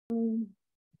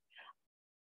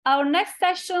Our next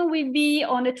session will be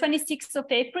on the 26th of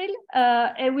April.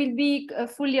 It will be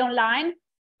fully online.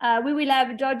 We will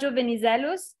have Giorgio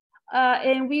Venizelos,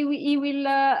 and he will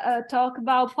talk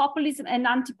about populism and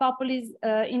anti-populism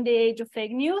in the age of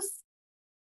fake news.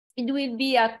 It will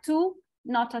be at 2,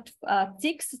 not at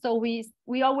 6. So we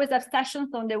always have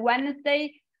sessions on the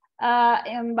Wednesday,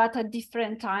 but at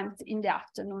different times in the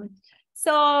afternoon.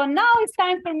 So now it's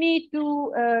time for me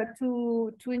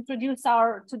to introduce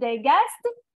our today's guest.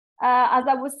 As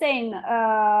I was saying,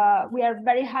 we are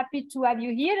very happy to have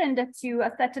you here and that you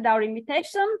accepted our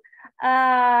invitation.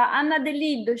 Anna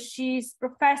Liddo, she's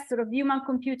professor of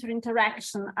human-computer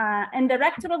interaction and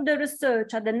director of the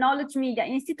research at the Knowledge Media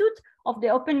Institute of the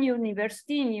Open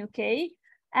University in UK.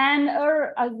 And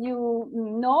her, as you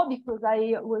know, because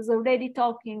I was already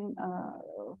talking,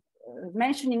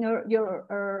 mentioning her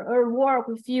work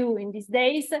with you in these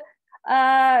days,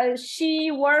 her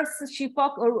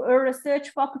research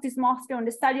focuses mostly on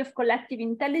the study of collective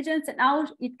intelligence and how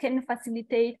it can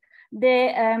facilitate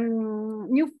can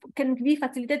be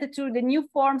facilitated through the new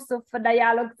forms of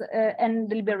dialogue and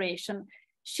deliberation.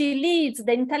 She leads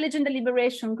the Intelligent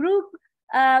Deliberation Group,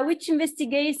 which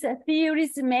investigates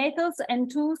theories, methods,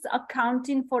 and tools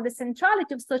accounting for the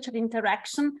centrality of social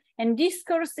interaction and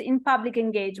discourse in public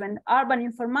engagement, urban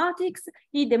informatics,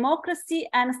 e-democracy,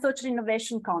 and social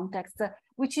innovation context,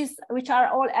 which are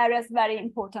all areas very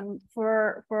important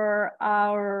for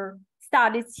our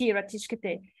studies here at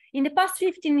CIES-Iscte. In the past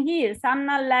 15 years,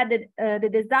 Anna led the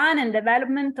design and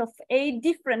development of 8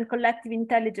 different collective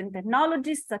intelligence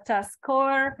technologies, such as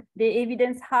CORE, the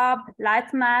Evidence Hub,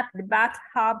 Lightmap, the BAT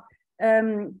Hub,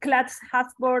 CLATS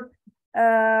Hashboard,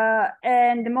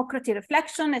 and Democracy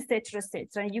Reflection, etc.,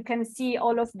 etc. You can see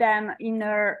all of them in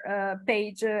her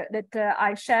page that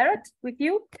I shared with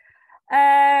you.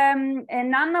 And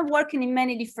Anna working in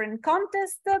many different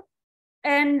contexts.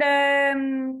 And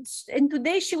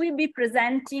today she will be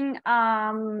presenting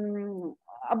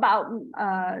about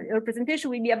her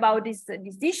presentation will be about these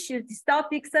issues, these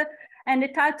topics, and the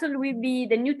title will be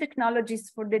 "The New Technologies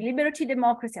for Deliberative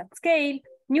Democracy at Scale: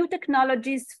 New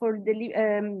Technologies for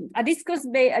a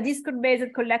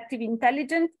discourse-based collective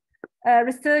intelligence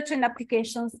research and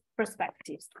applications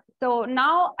perspectives." So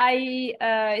now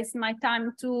it's my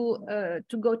time to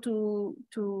go to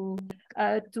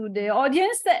the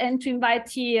audience and to invite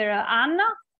here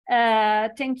Anna.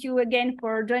 Thank you again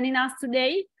for joining us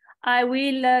today. I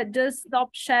will just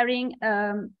stop sharing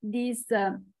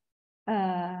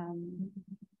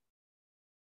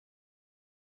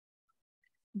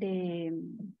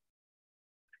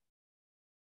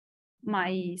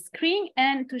my screen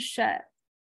and to share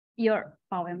your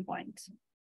PowerPoint.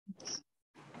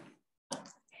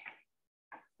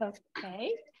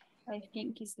 Okay, I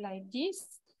think it's like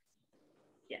this.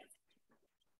 Yes.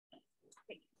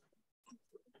 Okay.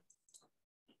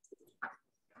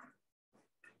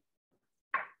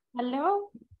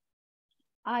 Hello.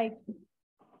 I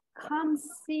can't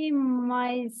see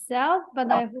myself,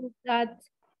 but I hope that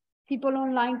people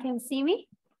online can see me.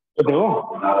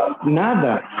 No,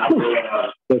 nada.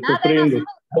 Nada,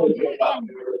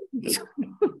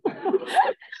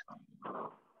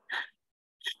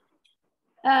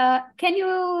 can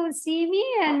you see me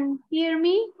and hear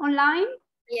me online?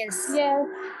 Yes. Yes.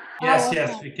 Yes, Oh,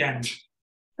 yes, okay. we can.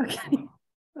 Okay.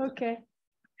 Okay.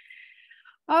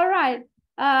 All right.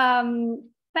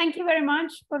 Thank you very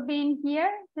much for being here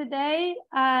today,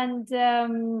 and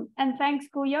thanks,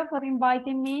 Guya, for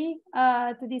inviting me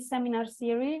to this seminar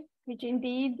series, which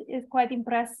indeed is quite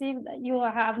impressive that you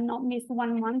have not missed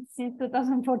 1 month since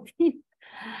 2014.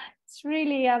 It's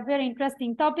really a very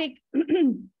interesting topic,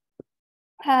 and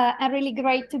really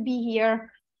great to be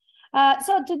here.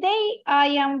 So today I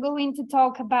am going to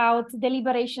talk about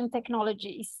deliberation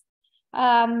technologies.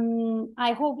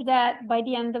 I hope that by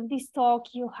the end of this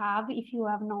talk you have, if you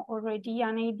have not already,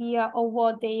 an idea of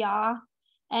what they are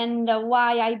and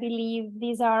why I believe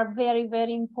these are very,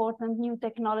 very important new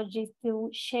technologies to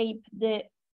shape the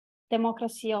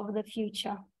democracy of the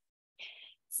future.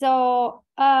 So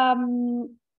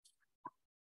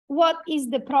what is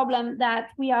the problem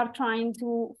that we are trying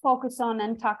to focus on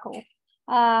and tackle?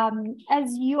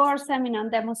 As your seminar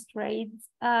demonstrates,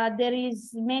 there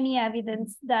is many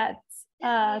evidence that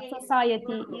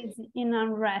society is in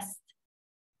unrest.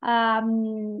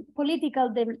 Political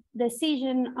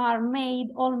decisions are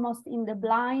made almost in the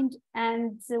blind,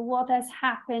 and what has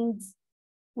happened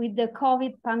with the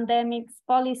COVID pandemic's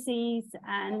policies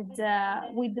and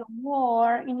with the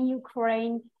war in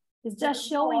Ukraine It's just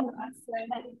showing us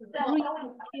that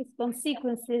these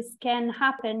consequences can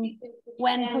happen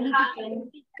when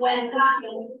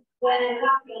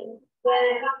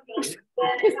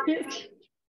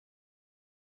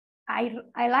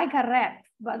I like a rap,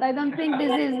 but I don't think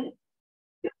this is.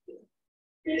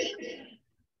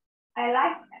 I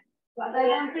like that, but I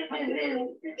don't think this is.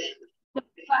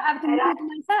 I have to mute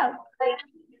myself.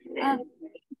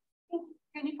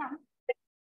 Can you come?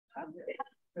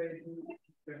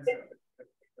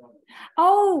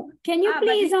 Oh, can you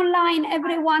please online,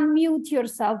 everyone mute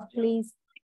yourself, please?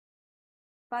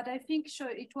 But I think sure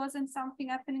it wasn't something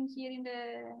happening here in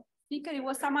the speaker. It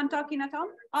was someone talking at home.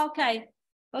 Okay,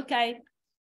 okay.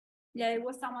 Yeah, it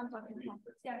was someone talking at home.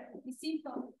 Yeah, you see.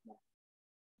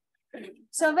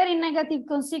 So very negative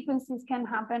consequences can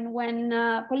happen when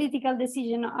political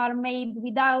decisions are made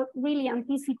without really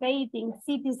anticipating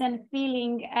citizen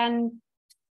feeling and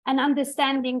an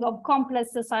understanding of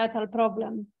complex societal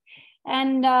problems.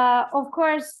 And of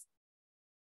course,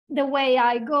 the way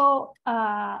I go,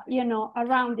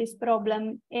 around this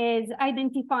problem is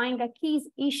identifying the key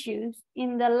issues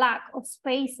in the lack of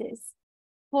spaces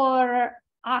for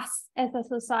us as a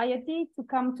society to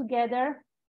come together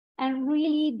and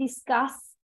really discuss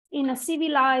in a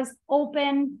civilized,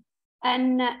 open,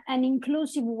 and an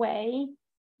inclusive way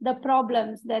the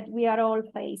problems that we are all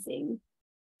facing.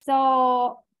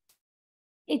 So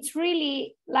it's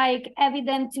really like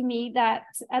evident to me that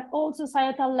at all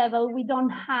societal level, we don't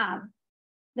have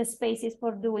the spaces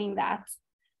for doing that.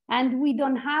 And we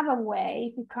don't have a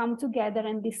way to come together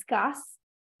and discuss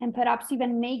and perhaps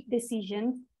even make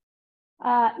decisions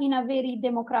in a very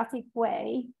democratic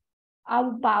way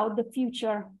about the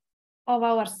future of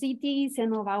our cities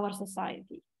and of our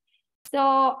society. So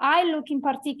I look in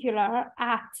particular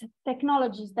at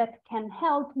technologies that can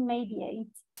help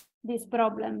mediate this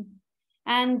problem,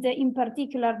 and in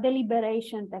particular,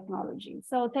 deliberation technology.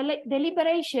 So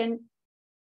deliberation,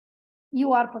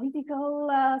 you are political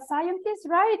scientists,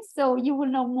 right? So you will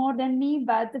know more than me,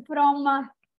 but from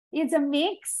it's a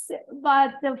mix,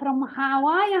 but from how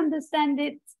I understand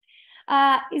it,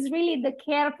 is really the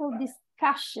careful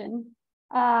discussion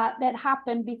that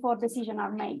happen before decisions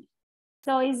are made.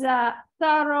 So it's a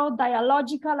thorough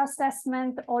dialogical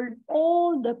assessment of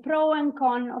all the pro and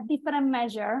con of different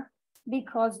measures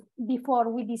before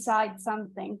we decide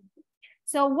something.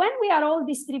 So when we are all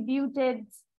distributed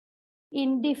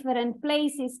in different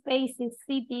places, spaces,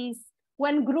 cities,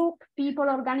 when group, people,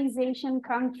 organization,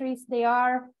 countries, they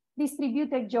are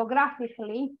distributed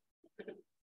geographically,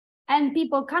 and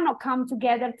people cannot come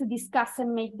together to discuss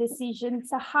and make decisions.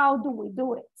 So how do we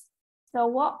do it? So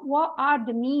what are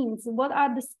the means? What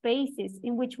are the spaces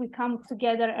in which we come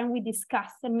together and we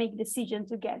discuss and make decisions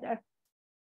together?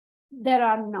 There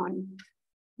are none.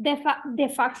 De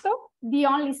facto, the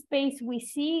only space we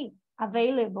see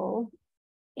available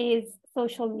is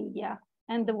social media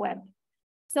and the web.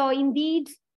 So indeed,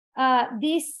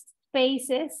 these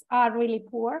spaces are really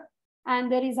poor,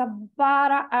 and there is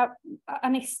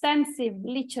an extensive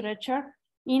literature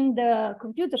in the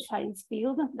computer science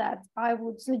field that I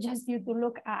would suggest you to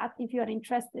look at if you're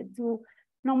interested to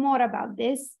know more about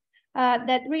this,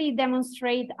 that really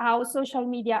demonstrate how social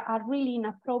media are really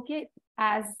inappropriate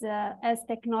as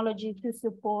technology to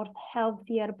support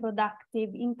healthier,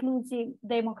 productive, inclusive,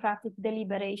 democratic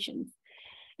deliberations.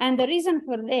 And the reason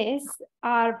for this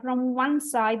are from one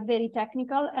side very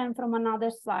technical and from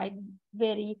another side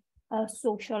very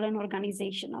social and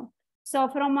organizational. So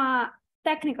from a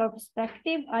technical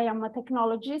perspective, I am a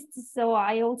technologist, so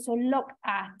I also look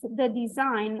at the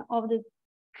design of the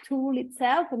tool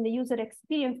itself and the user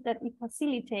experience that it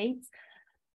facilitates.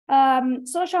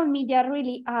 Social media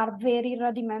really are very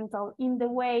rudimental in the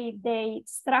way they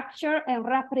structure and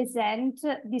represent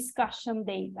discussion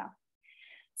data.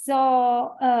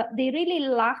 So they really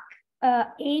lack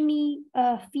any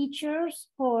features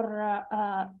for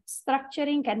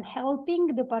structuring and helping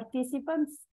the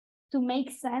participants to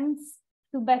make sense,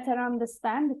 to better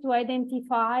understand, to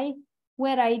identify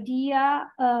where idea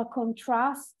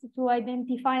contrast, to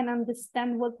identify and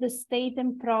understand what the state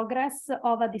and progress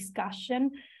of a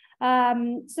discussion.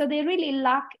 So they really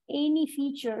lack any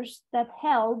features that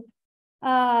help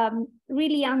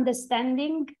really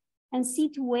understanding and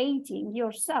situating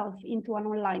yourself into an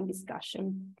online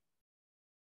discussion.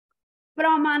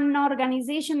 From an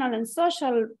organizational and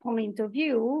social point of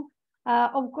view,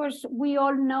 of course, we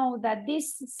all know that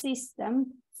this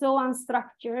system, so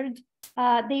unstructured,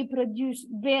 they produce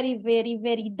very, very,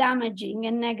 very damaging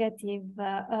and negative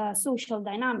social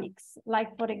dynamics.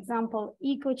 Like, for example,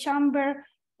 echo chamber,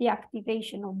 the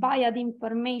activation of biased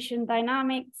information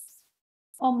dynamics,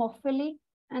 homophily,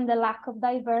 and the lack of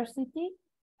diversity,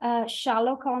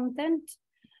 shallow content,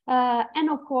 and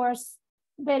of course,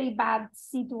 very bad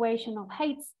situation of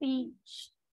hate speech,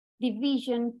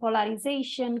 division,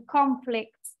 polarization,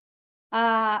 conflict,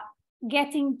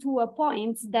 getting to a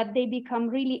point that they become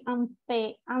really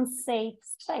unsafe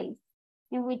space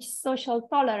in which social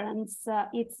tolerance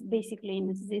it's basically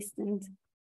inexistent.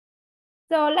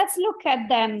 So let's look at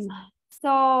them.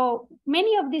 So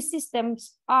many of these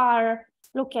systems are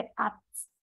looked at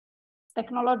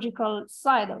technological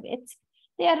side of it.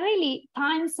 They are really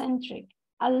time-centric,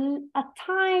 a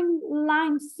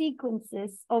timeline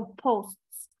sequences of posts.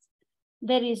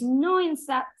 There is no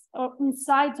insight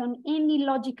on any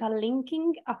logical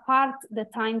linking apart the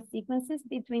time sequences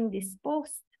between these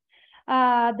posts.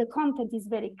 The content is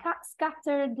very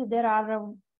scattered. There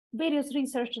are various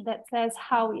research that says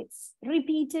how it's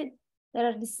repeated. There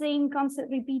are the same concept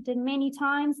repeated many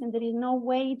times, and there is no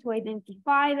way to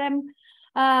identify them.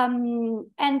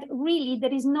 And really,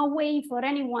 there is no way for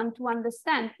anyone to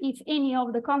understand if any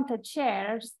of the content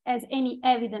shares as any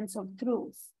evidence of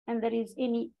truth, and there is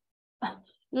any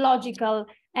logical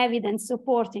evidence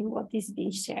supporting what is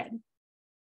being shared.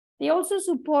 They also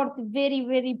support very,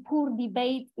 very poor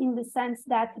debate in the sense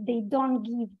that they don't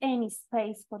give any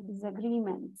space for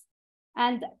disagreement.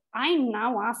 And I'm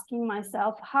now asking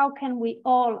myself, how can we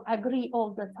all agree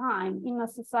all the time in a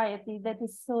society that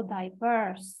is so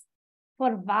diverse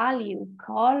for value,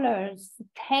 colors,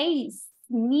 taste,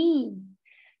 need?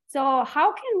 So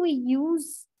how can we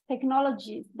use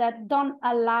technologies that don't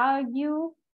allow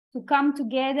you to come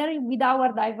together with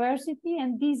our diversity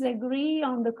and disagree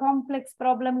on the complex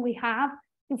problem we have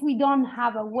if we don't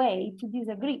have a way to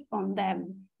disagree on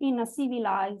them in a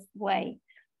civilized way?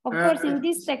 Of course, in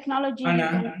this technology,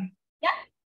 Anna,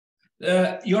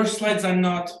 your slides are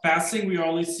not passing. We're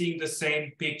only seeing the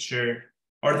same picture,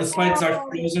 or the slides are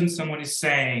frozen. Someone is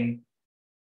saying.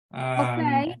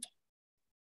 Okay.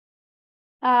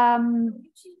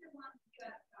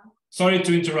 Sorry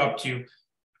to interrupt you.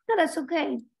 No, that's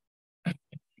okay.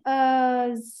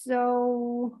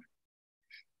 So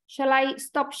shall I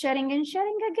stop sharing and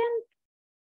sharing again?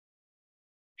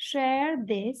 Share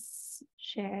this,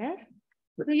 share.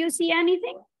 Do you see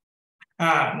anything?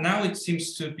 Now it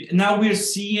seems to be, now we're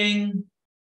seeing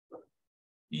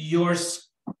your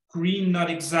screen, not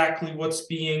exactly what's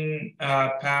being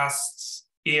passed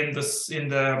in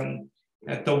the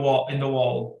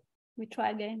wall. We try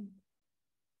again.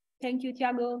 Thank you,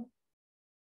 Tiago.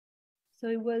 So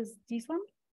it was this one?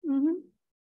 Mm-hmm.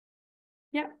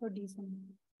 Yeah, or this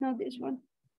one? No, this one.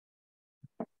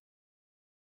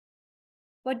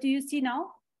 What do you see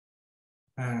now?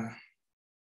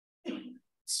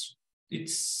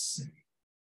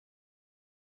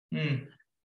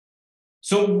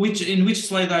 So in which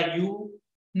slide are you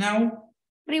now?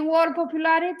 Reward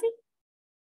popularity.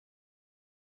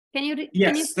 Can you Yes,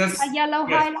 can you that's a yellow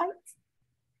highlight?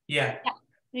 Yeah.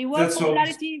 Reward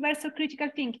popularity versus critical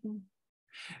thinking.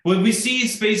 What we see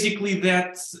is basically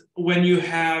that when you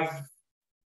have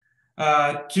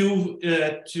two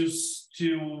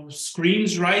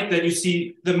screens, right? That you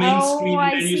see the main screen. Oh,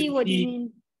 I see what you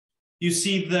mean. You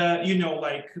see the,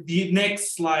 like the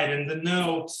next slide and the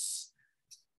notes,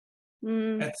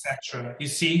 etc. You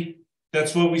see,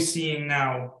 that's what we're seeing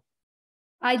now.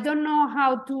 I don't know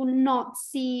how to not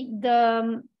see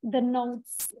the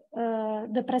notes,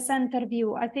 the presenter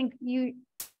view. I think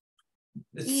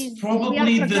it's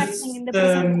probably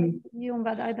the view,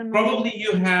 but I don't know. Probably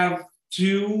you have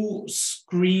two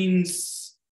screens.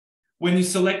 When you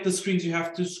select the screens, you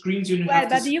have two screens. Well,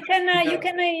 but you can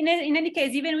in any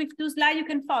case, even with two slides, you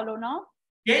can follow, no?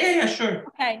 Yeah, sure.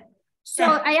 Okay. So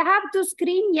I have to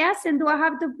screen, yes, and do I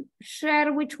have to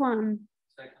share which one?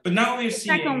 But now we're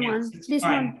seeing second one. This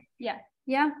fine. One.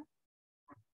 Yeah.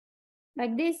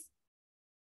 Like this.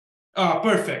 Oh,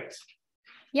 perfect.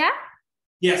 Yeah.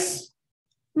 Yes.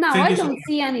 Now I don't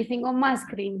see anything on my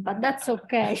screen, but that's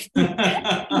okay. Sorry.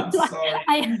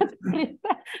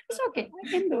 It's okay. I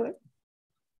can do it.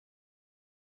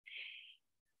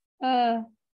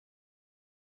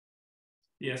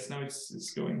 Yes, now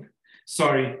it's going.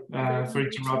 Sorry for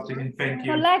interrupting, and thank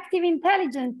you. Collective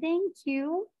intelligence. Thank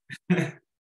you.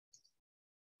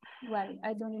 Well,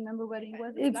 I don't remember where it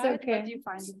was. It's slide, okay. But you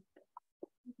find it.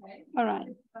 Okay. All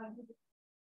right.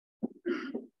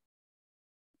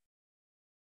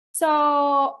 So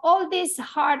all these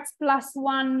hearts plus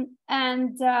one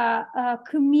and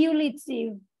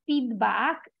cumulative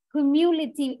feedback,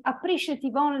 cumulative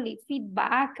appreciative only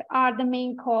feedback are the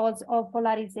main cause of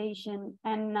polarization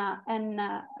and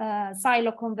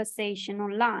silo conversation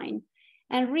online.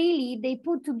 And really, they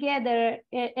put together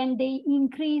and they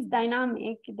increase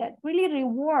dynamic that really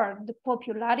reward the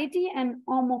popularity and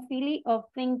homophily of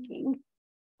thinking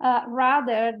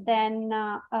rather than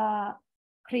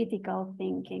critical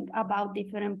thinking about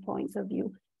different points of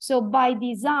view. So by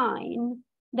design,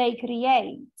 they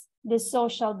create the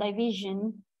social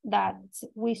division that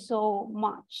we so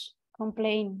much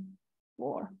complain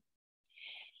for.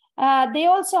 They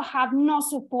also have no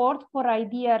support for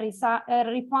idea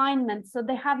refinement. So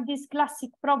they have this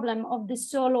classic problem of the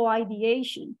solo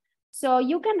ideation. So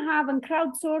you can have and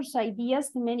crowdsource ideas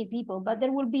to many people, but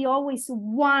there will be always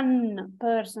one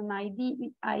person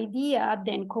idea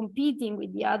then competing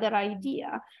with the other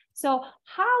idea. So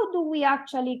how do we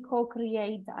actually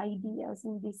co-create ideas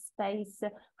in this space?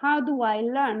 How do I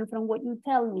learn from what you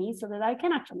tell me so that I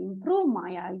can actually improve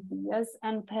my ideas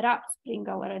and perhaps bring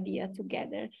our idea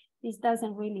together? This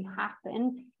doesn't really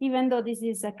happen, even though this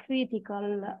is a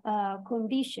critical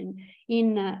condition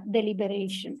in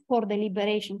deliberation, for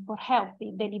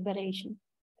healthy deliberation.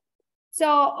 So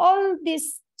all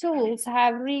these tools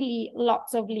have really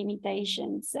lots of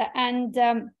limitations. And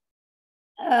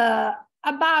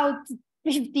about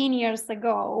 15 years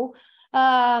ago,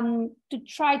 to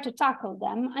try to tackle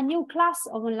them, a new class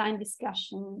of online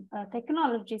discussion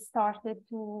technology started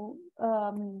to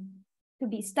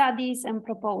be studied and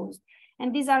proposed.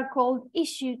 And these are called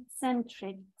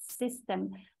issue-centric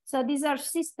systems. So these are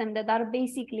systems that are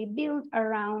basically built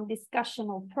around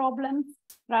discussion of problems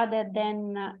rather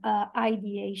than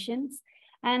ideations.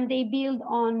 And they build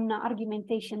on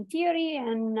argumentation theory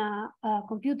and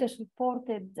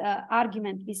computer-supported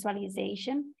argument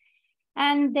visualization.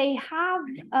 And they have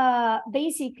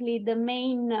basically the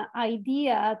main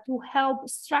idea to help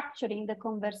structuring the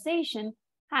conversation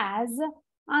as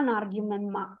an argument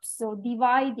map. So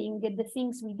dividing the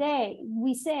things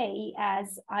we say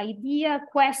as idea,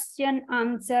 question,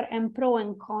 answer, and pro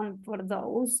and con for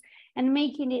those, and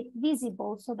making it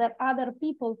visible so that other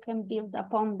people can build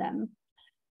upon them.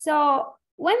 So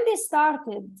when this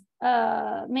started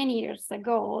many years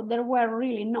ago, there were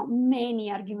really not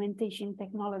many argumentation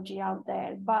technology out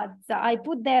there, but I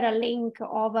put there a link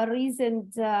of a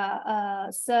recent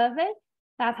survey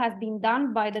that has been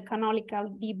done by the Canonical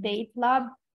Debate Lab.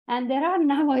 And there are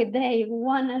nowadays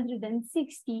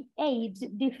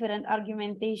 168 different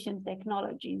argumentation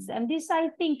technologies. And this, I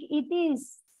think, it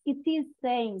is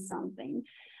saying something.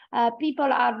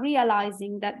 People are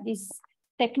realizing that these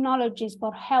technologies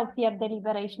for healthier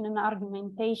deliberation and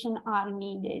argumentation are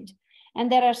needed. And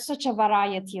there are such a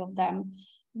variety of them.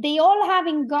 They all have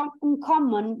in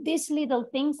common these little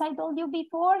things I told you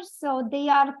before. So they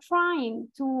are trying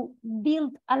to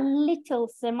build a little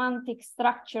semantic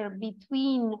structure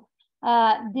between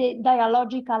the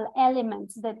dialogical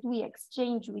elements that we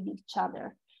exchange with each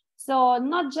other. So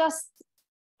not just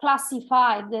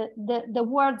classify the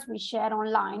words we share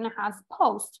online as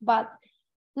posts, but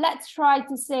let's try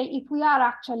to say if we are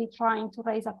actually trying to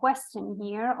raise a question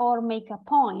here or make a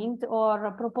point or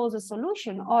propose a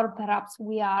solution, or perhaps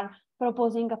we are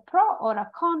proposing a pro or a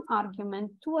con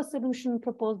argument to a solution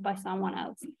proposed by someone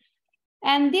else.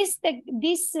 And this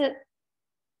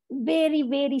very,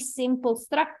 very simple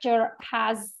structure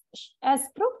has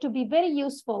proved to be very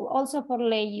useful also for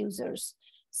lay users.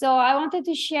 So I wanted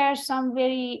to share some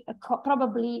very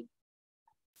probably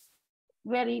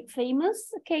very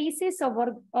famous cases of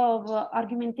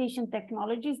argumentation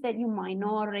technologies that you might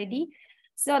know already.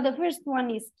 So the first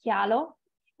one is Chialo,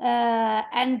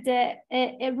 and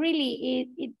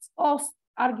it's also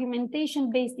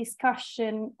argumentation-based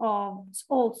discussion of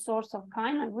all sorts of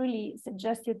kind. I really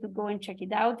suggest you to go and check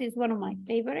it out. It's one of my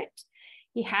favorites.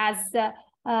 It has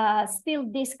still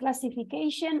this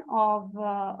classification of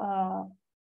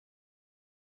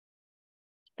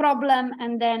problem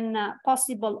and then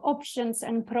possible options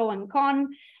and pro and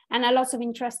con, and a lot of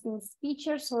interesting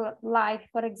features. So like,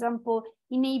 for example,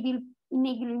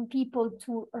 enabling people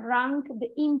to rank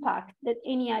the impact that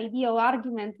any idea or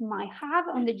argument might have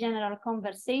on the general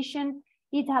conversation.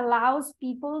 It allows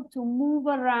people to move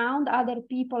around other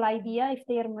people's idea if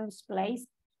they are misplaced.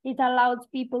 It allows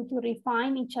people to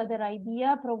refine each other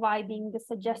idea, providing the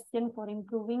suggestion for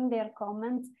improving their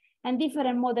comments and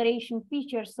different moderation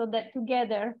features so that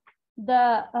together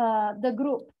the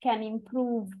group can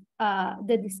improve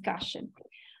the discussion.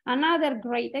 Another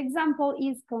great example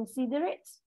is Considerate.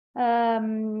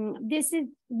 This is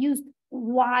used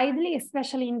widely,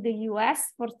 especially in the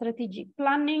US, for strategic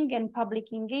planning and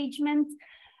public engagement.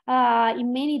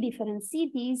 In many different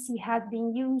cities, it has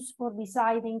been used for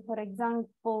deciding, for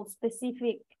example,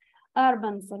 specific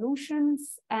urban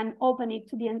solutions and open it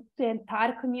to the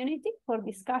entire community for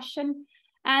discussion.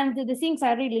 And the things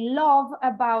I really love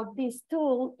about this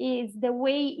tool is the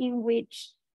way in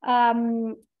which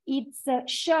it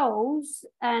shows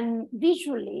and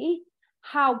visually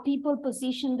how people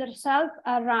position themselves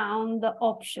around the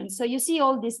options. So you see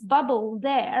all this bubble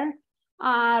there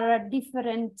are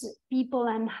different people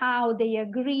and how they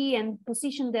agree and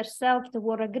position themselves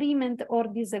toward agreement or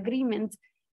disagreement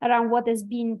around what has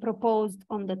been proposed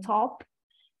on the top.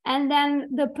 And then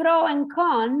the pro and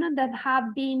con that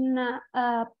have been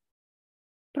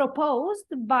proposed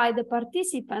by the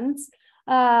participants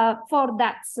for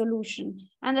that solution.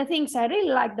 And the things I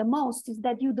really like the most is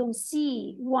that you don't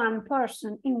see one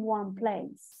person in one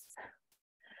place.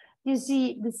 You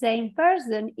see the same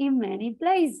person in many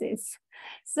places.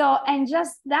 So, and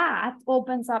just that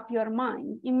opens up your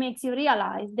mind. It makes you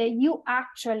realize that you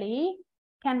actually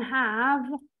can have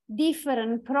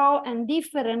different pro and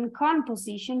different con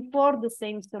position for the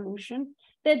same solution,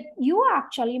 that you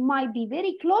actually might be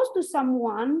very close to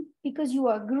someone because you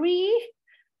agree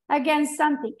against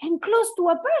something, and close to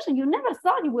a person you never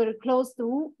thought you were close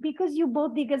to because you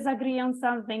both disagree on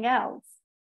something else.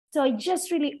 So it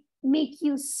just really make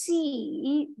you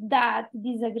see that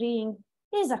disagreeing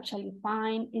is actually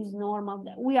fine, is normal,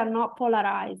 that we are not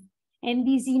polarized. And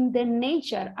is in the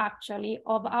nature actually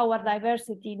of our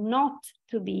diversity not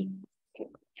to be.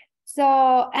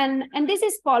 So, and this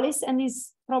is Polis, and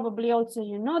is probably also,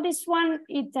 you know, this one,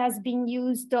 it has been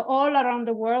used all around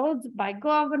the world by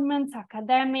governments,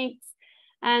 academics.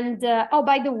 And oh,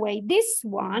 by the way, this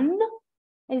one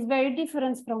is very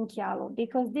different from Chialo,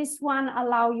 because this one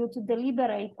allows you to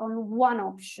deliberate on one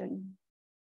option.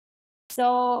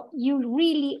 So you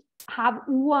really have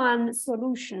one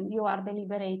solution you are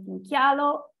deliberating.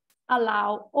 Chialo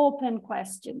allow open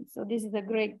questions. So this is a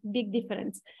great big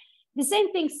difference. The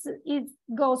same thing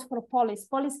goes for Polis.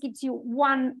 Polis gives you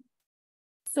one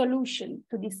solution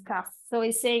to discuss. So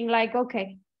it's saying like,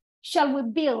 okay, shall we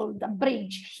build a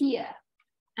bridge here?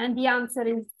 And the answer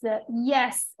is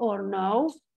yes or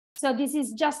no. So this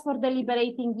is just for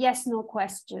deliberating yes, no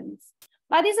questions.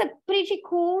 But it's a pretty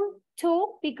cool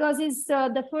tool because it's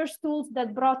the first tools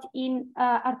that brought in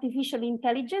artificial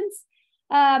intelligence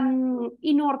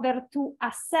in order to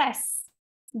assess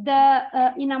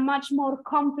in a much more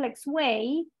complex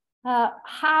way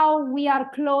how we are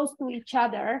close to each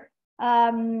other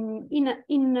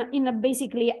in a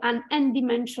basically an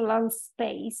n-dimensional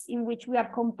space in which we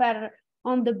are compared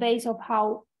on the base of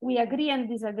how we agree and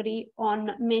disagree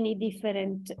on many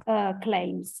different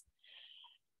claims.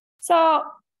 So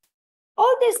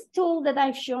all this tool that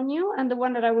I've shown you and the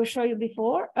one that I will show you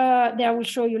before, that I will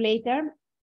show you later,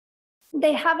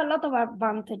 they have a lot of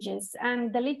advantages,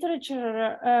 and the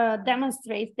literature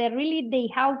demonstrates that really they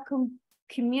help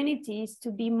communities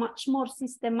to be much more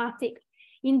systematic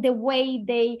in the way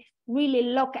they really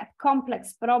look at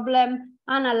complex problems,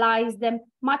 analyze them,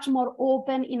 much more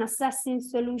open in assessing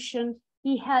solutions.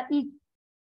 It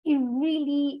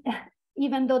really,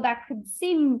 even though that could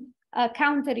seem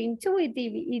counterintuitive,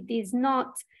 it is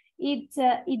not.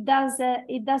 It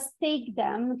does take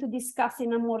them to discuss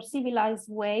in a more civilized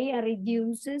way and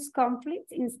reduces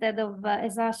conflict instead of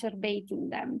exacerbating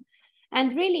them,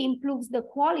 and really improves the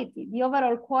quality, the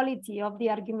overall quality of the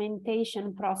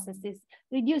argumentation processes,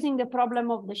 reducing the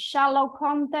problem of the shallow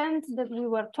content that we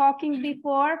were talking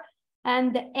before,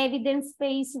 and the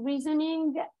evidence-based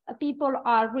reasoning. People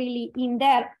are really in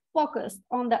there focused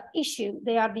on the issue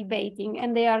they are debating,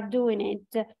 and they are doing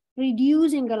it,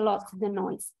 reducing a lot the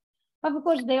noise. But of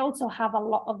course, they also have a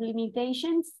lot of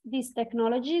limitations, these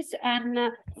technologies,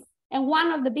 and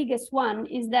one of the biggest one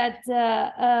is that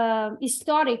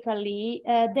historically,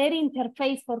 their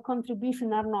interface for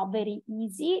contribution are not very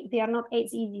easy. They are not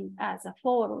as easy as a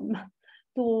forum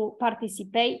to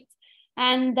participate.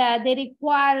 And they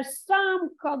require some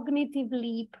cognitive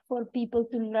leap for people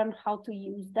to learn how to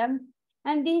use them.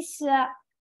 And this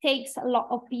takes a lot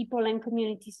of people and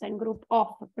communities and groups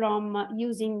off from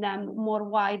using them more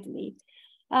widely.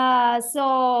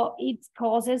 So it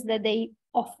causes that they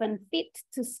often fit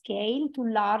to scale to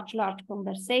large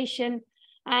conversation.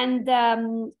 And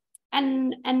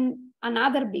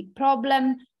another big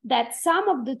problem that some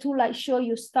of the tools I show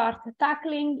you start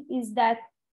tackling is that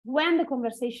when the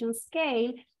conversations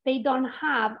scale, they don't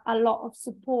have a lot of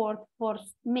support for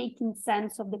making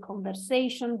sense of the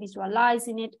conversation,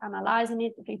 visualizing it, analyzing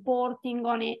it, reporting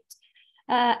on it,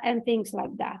 and things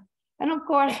like that. And of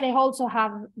course, they also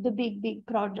have the big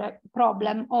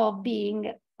problem of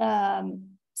being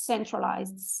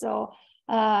centralized. So,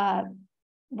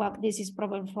 well, this is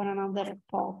probably for another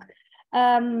talk.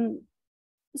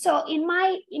 So in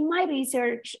my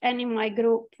research and in my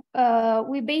group,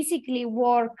 we basically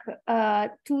work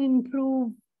to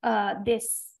improve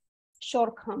this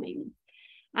shortcoming.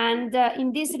 And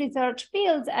in this research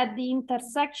field, at the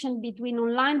intersection between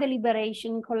online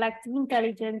deliberation, collective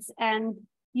intelligence, and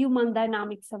human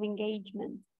dynamics of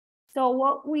engagement. So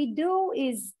what we do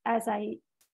is, as I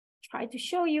try to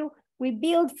show you, we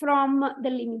build from the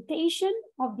limitation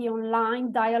of the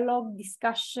online dialogue,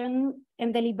 discussion,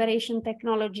 and deliberation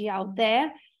technology out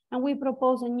there, and we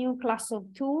propose a new class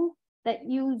of tool that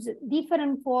use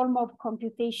different form of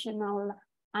computational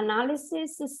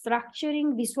analysis,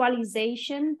 structuring,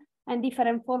 visualization, and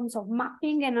different forms of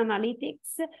mapping and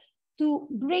analytics to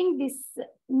bring this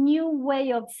new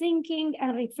way of thinking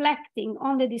and reflecting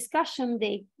on the discussion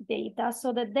data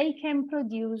so that they can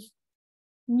produce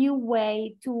new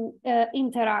way to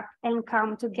interact and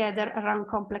come together around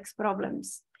complex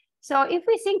problems. So if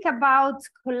we think about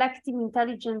collective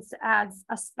intelligence as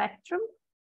a spectrum,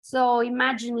 so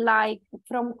imagine like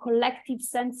from collective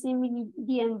sensing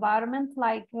the environment,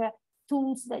 like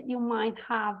tools that you might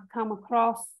have come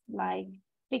across, like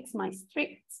Fix My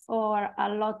Streets or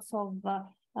lots of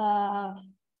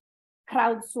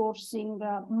crowdsourcing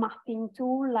mapping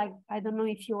tool. Like, I don't know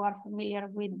if you are familiar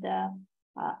with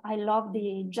I love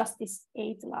the Justice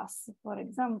Atlas, for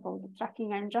example, the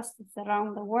tracking injustice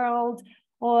around the world,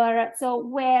 or so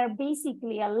where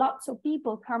basically lots of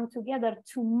people come together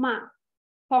to map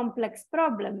complex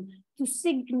problem, to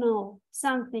signal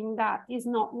something that is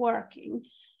not working,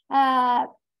 and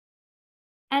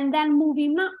then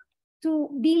moving up to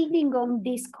building on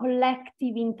this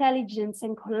collective intelligence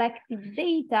and collective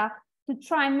data to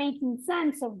try making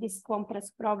sense of this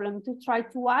complex problem, to try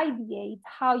to ideate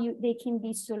how they can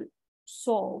be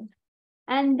solved,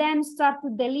 and then start to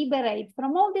deliberate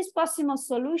from all these possible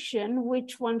solutions,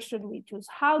 which one should we choose?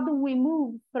 How do we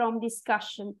move from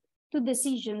discussion to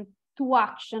decision to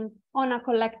action on a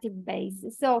collective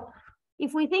basis? So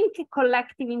if we think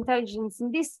collective intelligence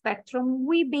in this spectrum,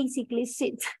 we basically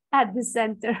sit at the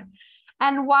center.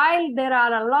 And while there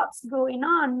are a lot going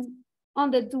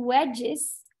on the two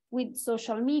edges, with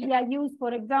social media used,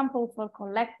 for example, for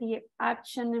collective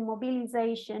action and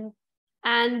mobilization,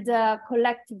 and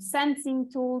collective sensing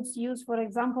tools used, for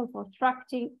example,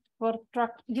 for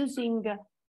using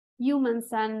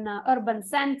humans and urban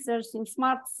sensors in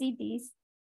smart cities,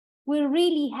 we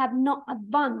really have not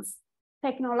advanced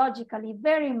technologically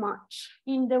very much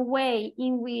in the way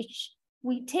in which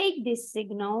we take this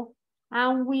signal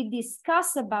and we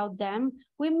discuss about them,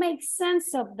 we make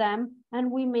sense of them, and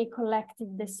we make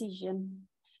collective decision.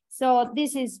 So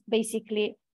this is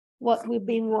basically what we've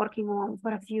been working on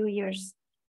for a few years.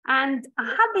 And I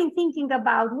have been thinking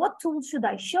about what tools should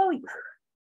I show you?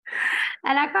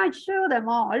 And I can't show them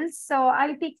all, so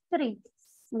I'll pick three.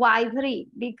 Why three?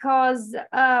 Because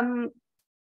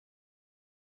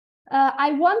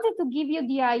I wanted to give you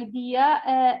the idea,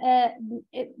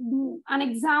 an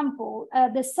example,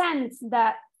 the sense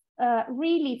that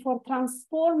really for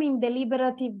transforming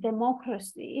deliberative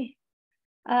democracy,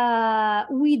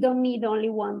 we don't need only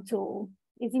one tool.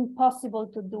 It's impossible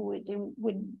to do it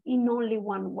in only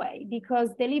one way,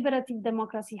 because deliberative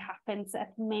democracy happens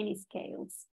at many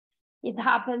scales. It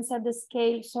happens at the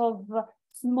scales of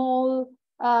small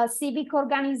civic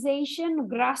organization,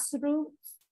 grassroots,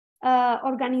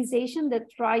 organization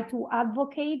that try to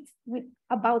advocate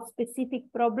about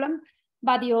specific problem,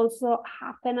 but it also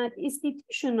happen at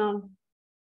institutional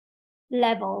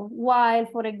level, while,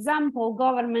 for example,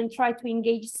 government try to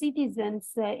engage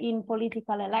citizens in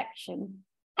political election.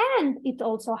 And it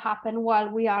also happened while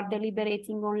we are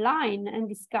deliberating online and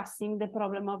discussing the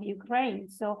problem of Ukraine.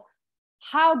 So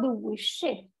how do we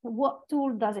shift? What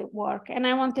tool does it work? And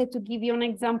I wanted to give you an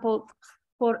example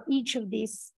for each of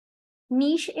these: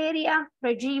 niche area,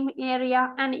 regime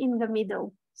area, and in the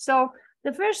middle. So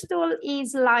the first tool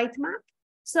is Lightmap.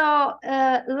 So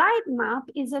Lightmap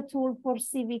is a tool for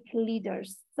civic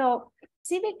leaders. So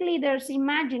civic leaders,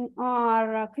 imagine,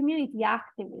 are community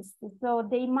activists. So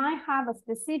they might have a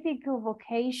specific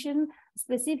vocation,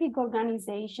 specific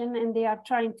organization, and they are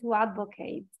trying to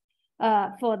advocate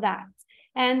for that.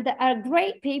 And a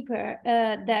great paper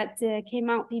that came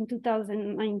out in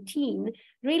 2019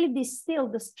 really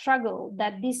distilled the struggle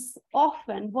that this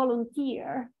often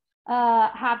volunteer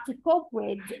have to cope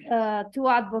with to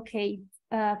advocate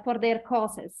for their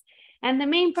causes. And the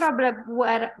main problem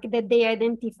that they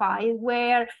identified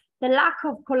were the lack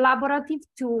of collaborative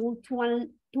tool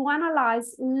to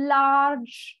analyze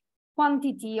large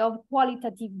quantity of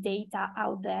qualitative data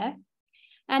out there,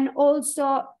 and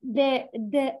also the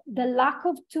lack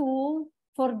of tool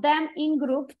for them in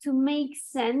group to make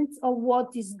sense of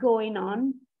what is going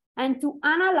on and to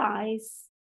analyze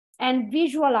and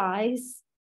visualize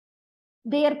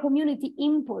their community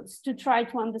inputs to try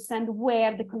to understand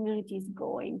where the community is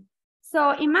going.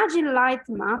 So imagine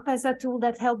Lightmap as a tool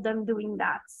that helped them doing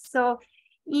that. So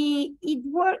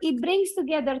it brings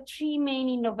together three main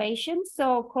innovations.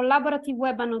 So collaborative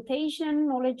web annotation,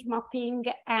 knowledge mapping,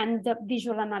 and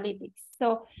visual analytics.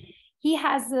 So he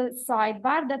has a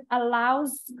sidebar that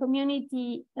allows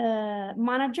community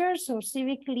managers or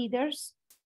civic leaders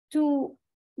to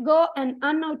go and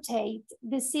annotate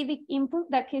the civic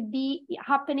input that could be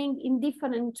happening in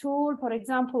different tools, for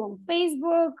example, on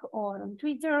Facebook or on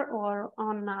Twitter or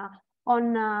on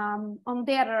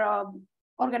their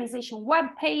organization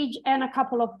webpage and a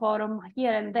couple of forums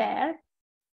here and there,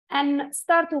 and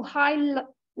start to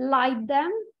highlight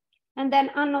them and then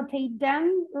annotate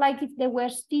them like if they were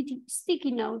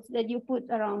sticky notes that you put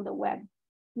around the web.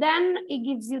 Then it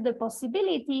gives you the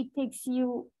possibility, it takes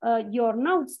you your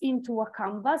notes into a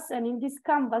canvas, and in this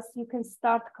canvas you can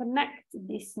start connect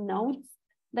these notes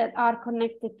that are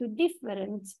connected to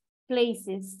different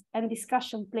places and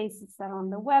discussion places around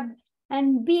the web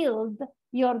and build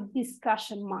your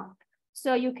discussion map.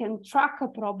 So you can track a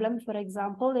problem, for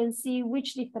example, and see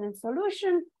which different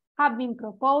solutions have been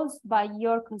proposed by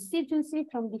your constituency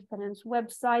from different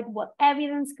websites, what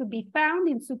evidence could be found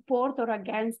in support or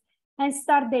against, and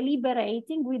start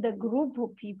deliberating with a group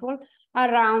of people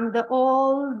around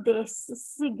all these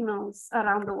signals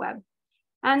around the web.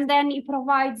 And then it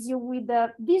provides you with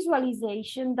a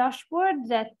visualization dashboard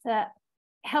that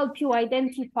help you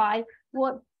identify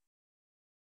what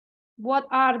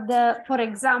are the, for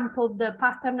example, the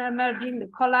pattern emerging, the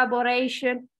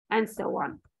collaboration, and so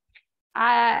on.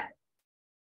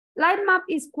 Lightmap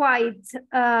is quite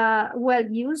well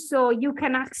used, so you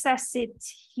can access it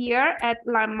here at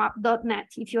lightmap.net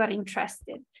if you are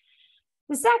interested.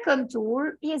 The second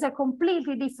tool is a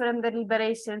completely different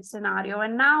deliberation scenario,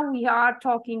 and now we are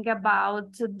talking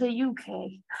about the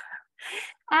UK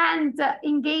and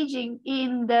engaging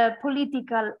in the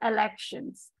political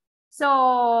elections.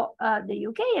 So the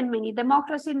UK and many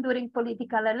democracies during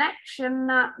political election,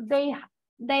 they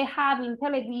have in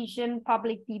television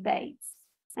public debates.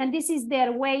 And this is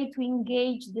their way to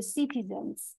engage the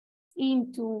citizens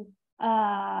into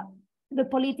the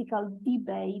political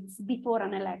debates before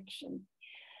an election.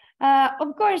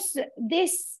 Of course,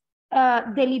 this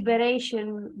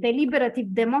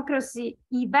deliberative democracy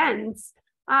events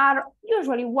are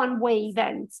usually one-way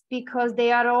events because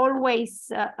they are always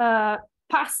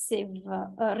passive,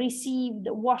 received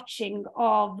watching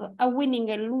of a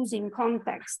winning and losing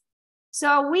context.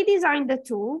 So we designed a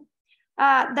tool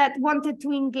that wanted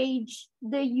to engage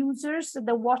the users,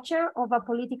 the watcher of a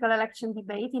political election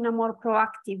debate in a more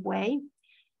proactive way,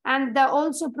 and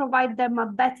also provide them a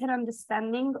better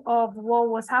understanding of what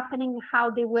was happening, how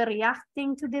they were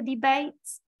reacting to the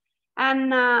debates,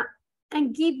 and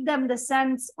give them the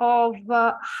sense of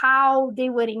how they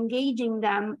were engaging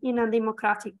them in a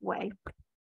democratic way.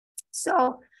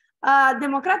 So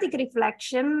democratic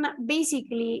reflection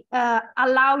basically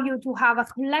allow you to have a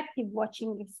collective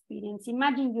watching experience.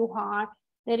 Imagine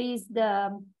there is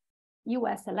the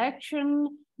US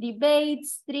election debate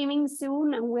streaming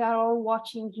soon, and we are all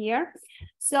watching here.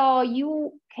 So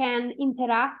you can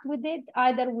interact with it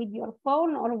either with your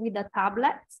phone or with a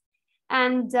tablet,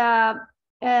 and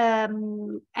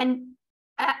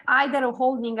either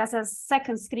holding as a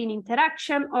second screen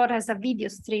interaction or as a video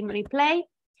stream replay.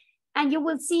 And you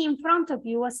will see in front of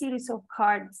you a series of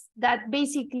cards that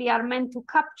basically are meant to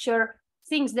capture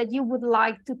things that you would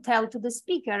like to tell to the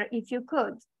speaker if you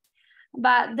could.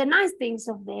 But the nice things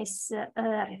of this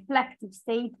reflective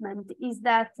statement is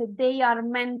that they are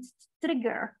meant to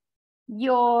trigger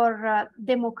your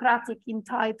democratic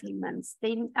entitlements.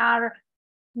 They are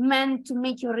meant to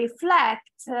make you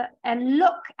reflect and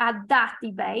look at that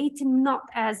debate, not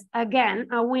as, again,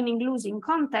 a winning-losing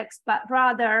context, but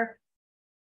rather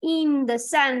in the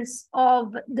sense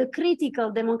of the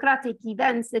critical democratic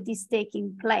events that is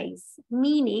taking place,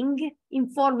 meaning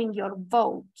informing your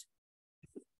vote.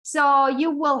 So you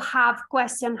will have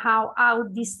question how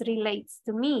this relates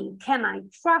to me. Can I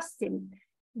trust him?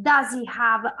 Does he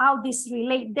have, how this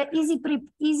relate? Is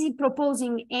he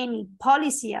proposing any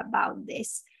policy about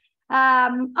this?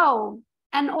 And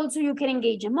also you can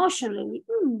engage emotionally.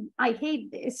 I hate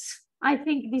this. I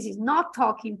think this is not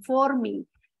talking for me,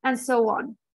 and so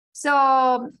on.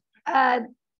 So the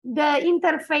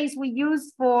interface we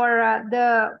use for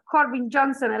the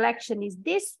Corbyn-Johnson election is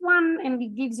this one, and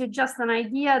it gives you just an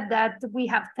idea that we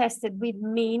have tested with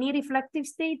many reflective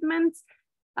statements.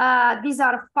 These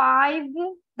are 5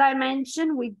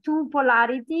 dimensions with 2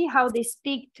 polarity, how they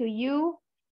speak to you.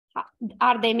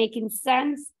 Are they making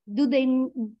sense? Do they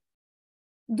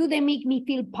make me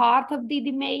feel part of the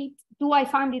debate? Do I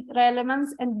find it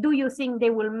relevant? And do you think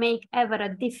they will make ever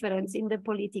a difference in the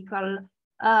political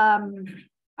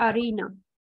arena?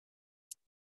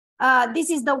 This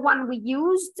is the one we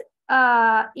used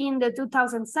in the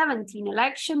 2017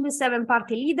 election, the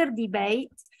 7-party leader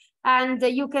debate. And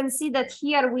you can see that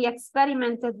here we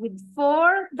experimented with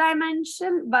 4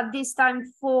 dimensions, but this time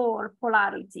 4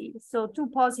 polarity. So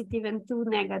 2 positive and 2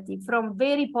 negative, from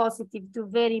very positive to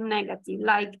very negative,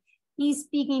 like he's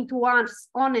speaking to us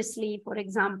honestly, for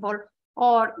example,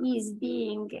 or he's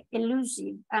being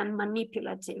elusive and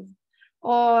manipulative,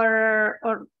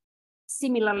 or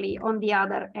similarly on the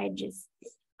other edges.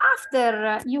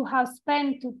 After you have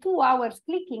spent 2 hours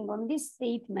clicking on these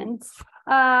statements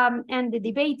and the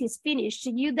debate is finished,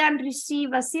 you then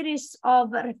receive a series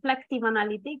of reflective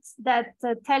analytics that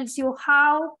tells you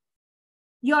how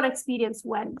your experience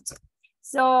went.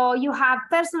 So you have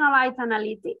personalized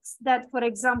analytics that, for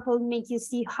example, make you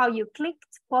see how you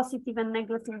clicked, positive and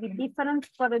negatively different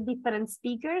for the different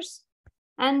speakers.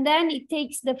 And then it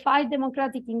takes the 5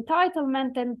 democratic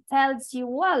entitlement and tells you,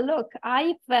 well, look,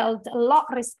 I felt a lot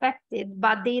respected,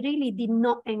 but they really did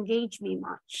not engage me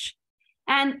much.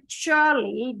 And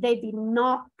surely they did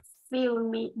not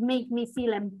make me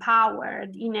feel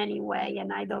empowered in any way.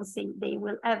 And I don't think they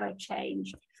will ever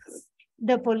change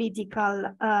the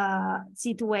political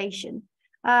situation.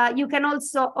 You can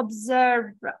also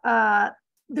observe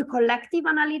the collective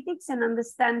analytics and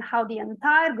understand how the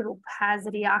entire group has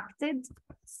reacted,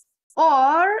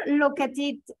 or look at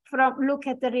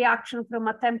the reaction from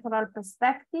a temporal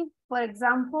perspective. For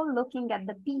example, looking at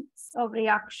the peaks of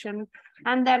reaction,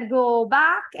 and then go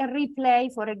back and replay,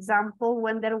 for example,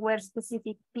 when there were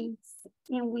specific peaks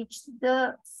in which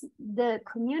the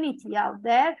community out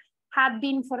there had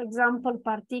been, for example,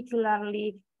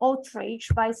 particularly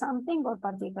outraged by something or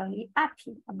particularly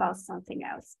happy about something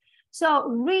else. So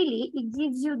really, it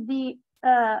gives you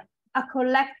a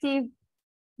collective,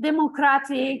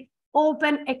 democratic,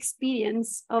 open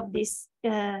experience of this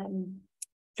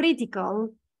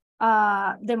critical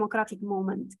democratic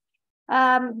moment.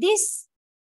 This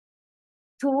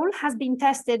tool has been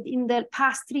tested in the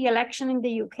past 3 elections in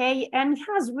the UK and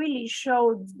has really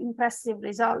showed impressive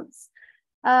results.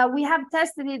 We have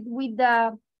tested it with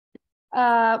the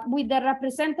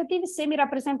representative,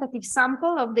 semi-representative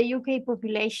sample of the UK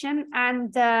population,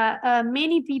 and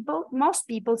most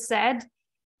people said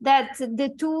that the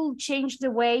tool changed the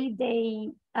way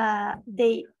they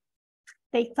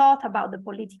thought about the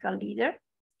political leader.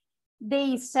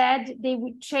 They said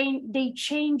they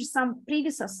changed some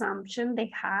previous assumption they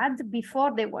had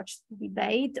before they watched the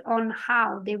debate on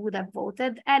how they would have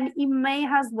voted, and it may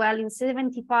as well, in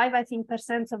 75, I think,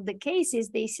 % of the cases,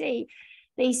 they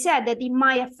said that it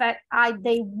might affect how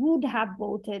they would have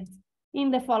voted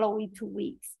in the following 2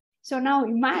 weeks. So now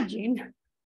imagine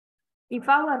if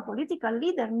our political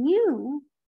leader knew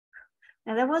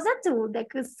that there was a tool that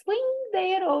could swing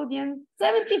their audience,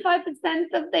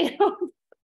 75% of their audience,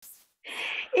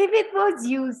 if it was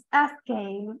used as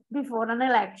scale before an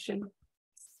election.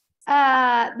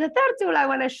 The third tool I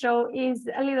want to show is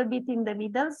a little bit in the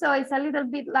middle. So it's a little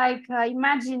bit like,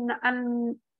 imagine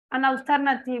an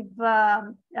alternative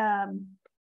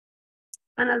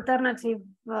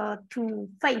to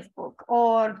Facebook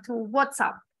or to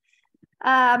WhatsApp,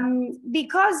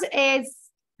 because it's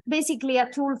basically a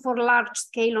tool for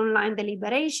large-scale online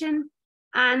deliberation,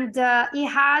 and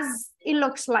it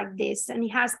looks like this, and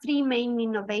it has 3 main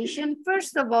innovations.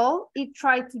 First of all, it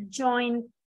tried to join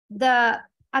the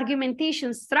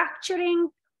argumentation structuring,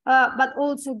 but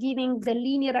also giving the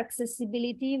linear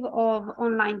accessibility of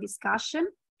online discussion.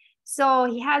 So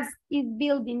it's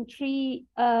built in 3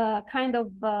 kind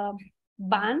of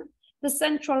band. The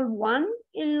central one,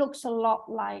 it looks a lot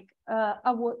like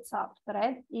a WhatsApp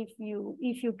thread, if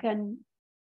you can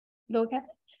look at it.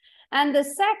 And the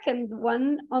second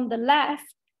one on the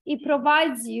left, it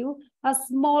provides you a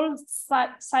small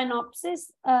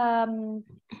synopsis,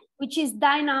 which is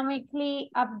dynamically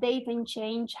update and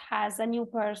change as a new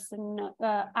person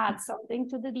adds something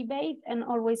to the debate, and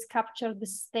always capture the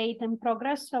state and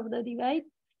progress of the debate.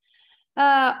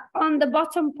 On the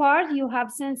bottom part, you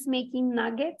have sense-making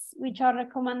nuggets, which are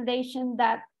recommendations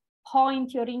that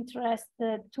point your interest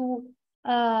to,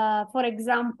 for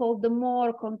example, the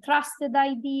more contrasted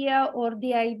idea or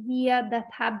the idea that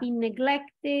have been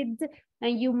neglected,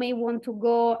 and you may want to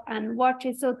go and watch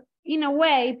it. So in a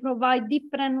way, provide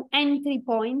different entry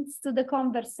points to the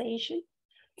conversation.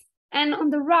 And on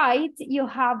the right, you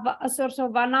have a sort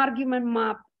of an argument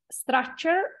map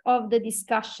structure of the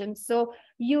discussion. So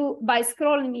you, by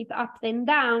scrolling it up and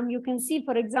down, you can see,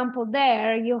 for example,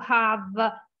 there you have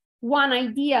one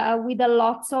idea with a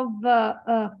lots of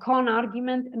con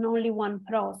argument and only one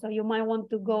pro. So you might want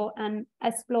to go and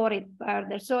explore it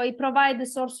further. So it provides a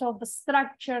sort of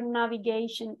structured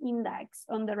navigation index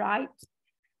on the right.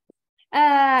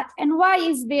 And why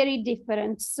is very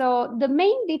different? So the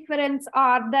main difference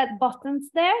are that buttons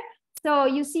there. So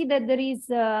you see that there is,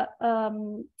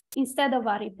 instead of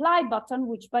a reply button,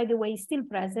 which by the way is still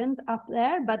present up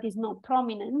there, but is not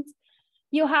prominent,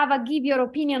 you have a give your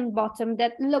opinion button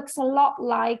that looks a lot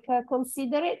like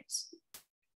consider it.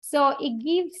 So it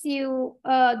gives you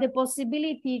the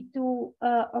possibility to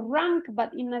rank,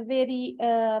 but in a very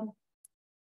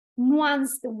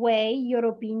nuanced way, your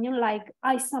opinion, like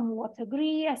I somewhat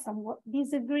agree, I somewhat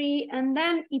disagree, and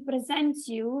then it presents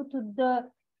you to the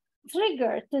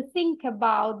trigger to think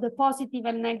about the positive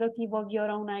and negative of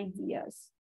your own ideas.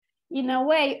 In a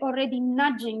way, already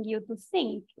nudging you to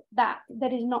think that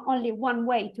there is not only one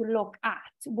way to look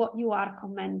at what you are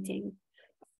commenting.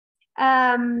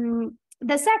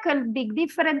 The second big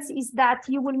difference is that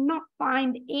you will not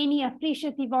find any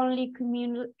appreciative only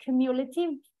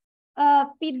cumulative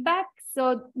feedback.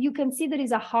 So you can see there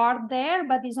is a heart there,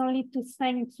 but it's only to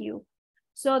thank you.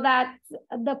 So that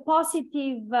the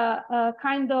positive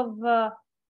kind of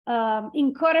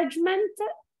encouragement,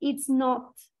 it's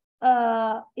not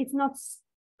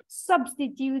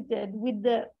substituted with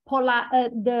the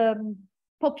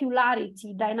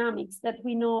popularity dynamics that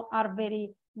we know are very,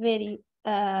 very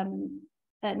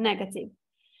negative.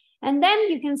 And then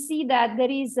you can see that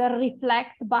there is a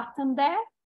reflect button there.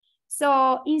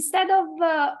 So instead of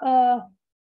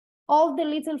all the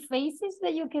little faces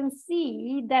that you can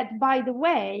see that, by the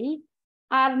way,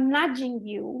 are nudging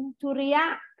you to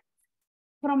react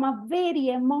from a very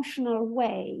emotional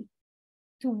way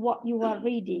to what you are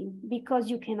reading, because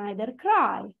you can either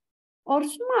cry or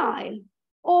smile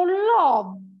or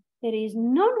love. There is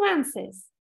no nuances,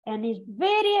 and it's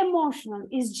very emotional.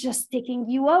 It's just taking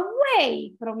you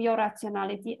away from your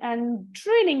rationality and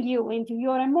drilling you into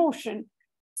your emotion.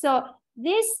 So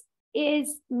this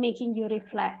is making you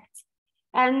reflect,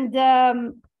 and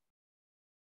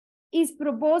is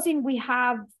proposing we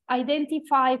have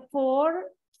identified 4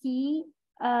 key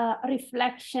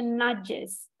reflection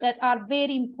nudges that are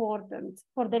very important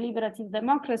for deliberative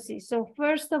democracy. So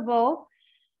first of all,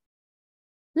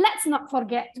 let's not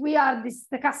forget we are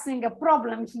discussing a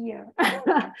problem here.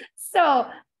 So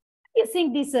you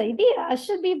think this idea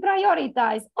should be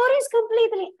prioritized, or is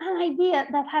completely an idea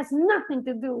that has nothing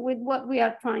to do with what we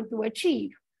are trying to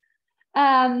achieve?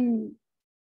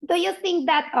 Do you think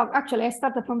that, oh, actually I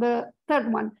started from the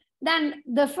third one. Then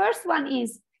the first one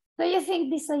is, do you think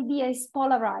this idea is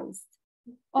polarized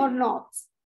or not?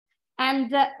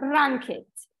 And rank it.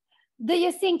 Do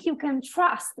you think you can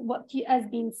trust what has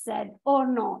been said or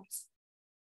not?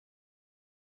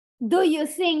 Do you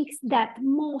think that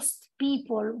most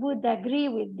people would agree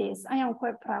with this? I am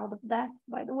quite proud of that,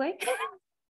 by the way.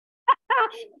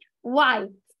 Why?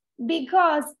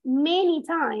 Because many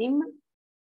times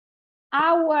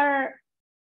our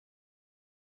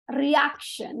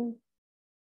reaction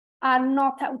are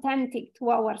not authentic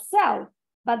to ourselves,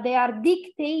 but they are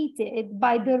dictated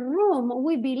by the room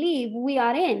we believe we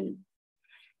are in.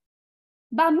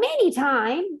 But many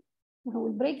times, I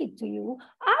will break it to you,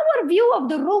 our view of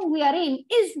the room we are in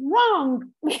is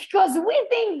wrong, because we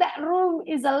think that room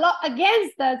is a lot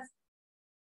against us,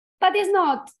 but it's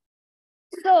not.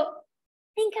 So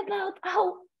think about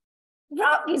how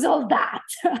wrong is all that.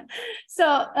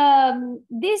 So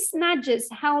this nudges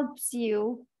helps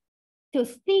you to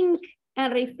think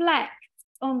and reflect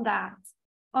on that,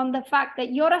 on the fact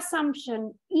that your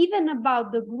assumption, even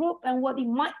about the group and what you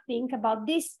might think about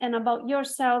this and about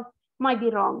yourself, might be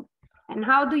wrong. And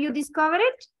how do you discover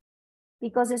it?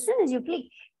 Because as soon as you click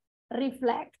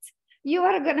reflect, you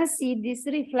are gonna see this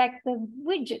reflective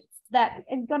widget that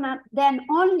is gonna then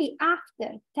only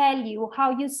after tell you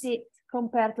how you sit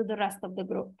compared to the rest of the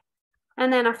group.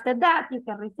 And then after that, you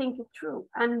can rethink it through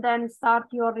and then start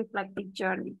your reflective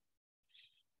journey.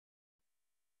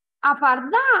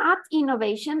 Apart that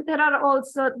innovation, there are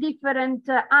also different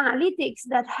analytics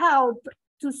that help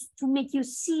to make you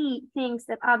see things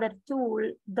that other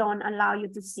tools don't allow you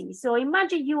to see. So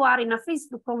imagine you are in a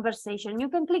Facebook conversation. You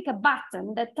can click a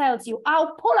button that tells you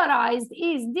how polarized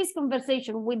is this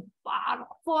conversation with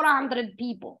 400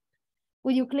 people.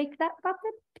 Would you click that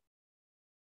button?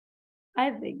 I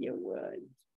think you would.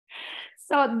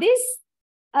 So this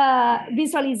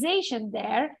visualization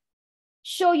there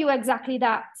show you exactly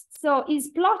that. So it's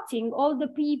plotting all the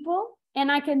people,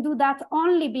 and I can do that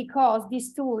only because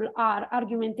these tools are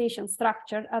argumentation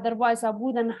structured. Otherwise, I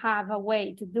wouldn't have a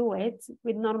way to do it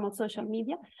with normal social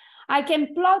media. I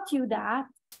can plot you that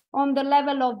on the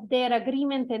level of their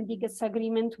agreement and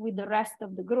disagreement with the rest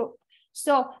of the group.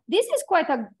 So this is quite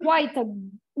a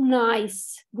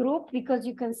nice group, because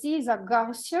you can see it's a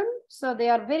Gaussian, so they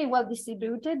are very well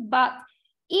distributed. But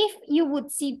if you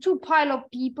would see two piles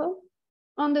of people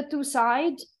on the two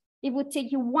sides, it would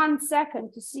take you 1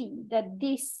 second to see that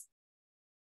this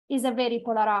is a very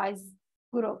polarized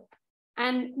group.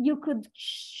 And you could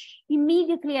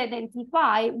immediately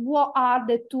identify what are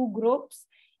the two groups.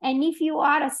 And if you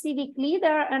are a civic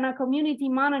leader and a community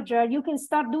manager, you can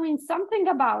start doing something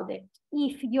about it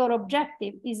if your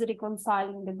objective is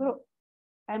reconciling the group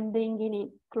and bringing it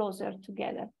closer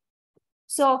together.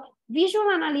 So visual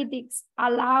analytics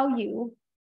allow you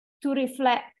to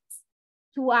reflect,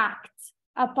 to act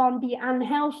upon the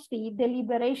unhealthy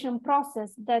deliberation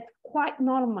process that quite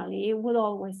normally will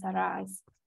always arise.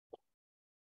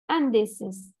 And this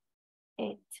is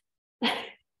it.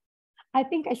 I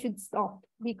think I should stop,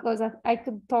 because I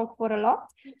could talk for a lot.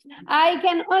 I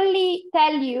can only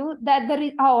tell you that there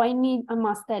is, I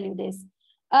must tell you this.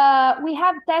 We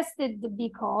have tested the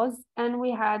because, and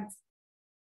we had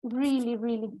really,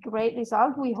 really great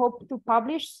results. We hope to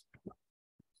publish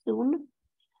soon,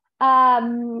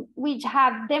 which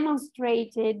have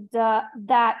demonstrated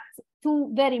that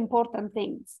two very important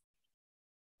things.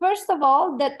 First of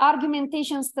all, that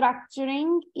argumentation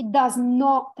structuring, it does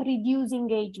not reduce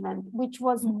engagement, which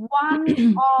was one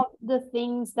of the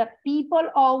things that people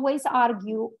always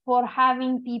argue for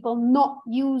having people not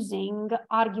using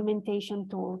argumentation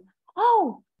tools.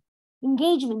 Oh,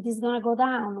 engagement is going to go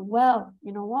down. Well,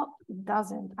 you know what? It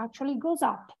doesn't. Actually, it goes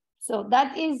up. So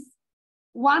that is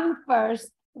one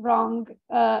first wrong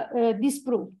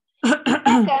disproof.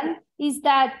 Second is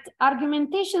that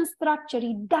argumentation structure,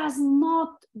 it does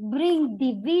not bring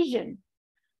division.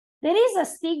 There is a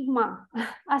stigma,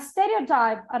 a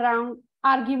stereotype around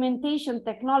argumentation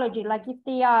technology, like if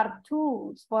they are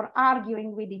tools for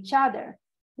arguing with each other,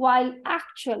 while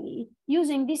actually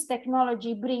using this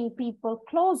technology bring people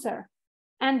closer,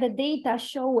 and the data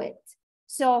show it.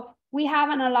 So we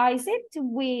have analyzed it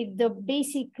with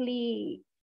basically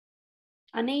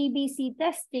an ABC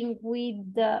testing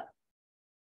with the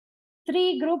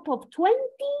 3 groups of 20,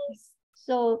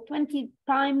 so 20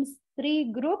 times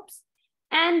 3 groups.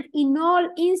 And in all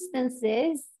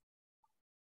instances,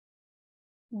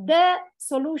 the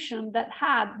solution that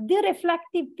had the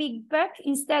reflective feedback,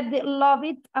 instead the love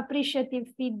it, appreciative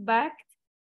feedback,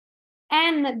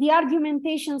 and the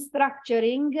argumentation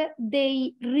structuring,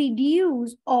 they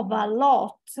reduce of a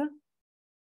lot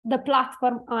the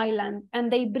platform island,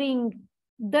 and they bring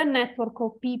the network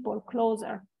of people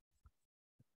closer.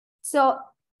 So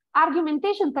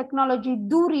argumentation technology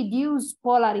do reduce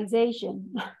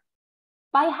polarization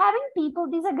by having people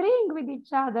disagreeing with each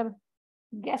other.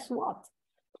 Guess what?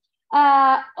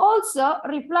 Also,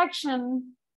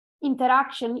 reflection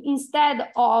interaction, instead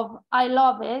of I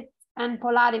love it and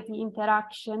polarity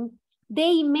interaction,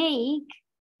 they make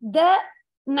the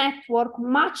network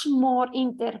much more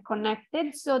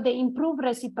interconnected. So they improve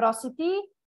reciprocity.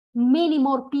 Many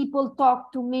more people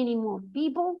talk to many more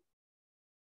people.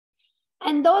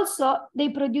 And also, they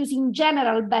produce in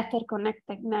general better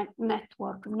connected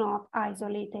network, not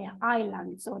isolated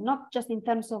islands. So not just in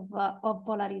terms of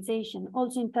polarization,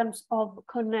 also in terms of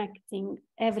connecting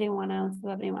everyone else to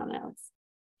everyone else.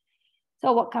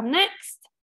 So what comes next?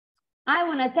 I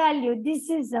want to tell you, this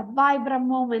is a vibrant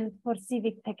moment for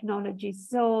civic technology.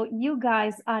 So you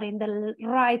guys are in the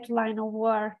right line of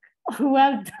work.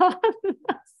 Well done.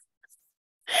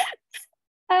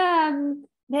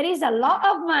 There is a lot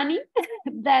of money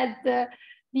that the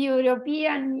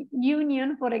European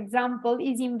Union, for example,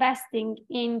 is investing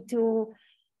into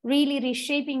really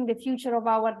reshaping the future of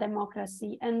our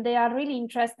democracy. And they are really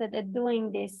interested in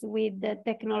doing this with the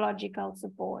technological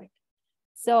support.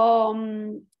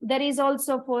 So there is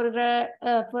also for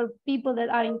people that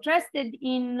are interested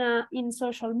in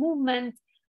social movement.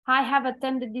 I have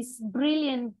attended this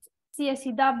brilliant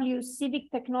CSEW Civic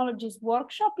Technologies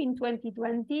workshop in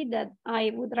 2020 that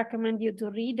I would recommend you to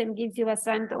read, and gives you a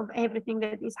sense of everything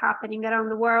that is happening around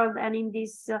the world and in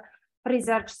this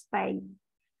research space.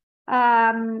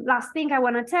 Last thing I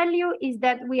want to tell you is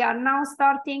that we are now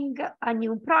starting a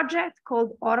new project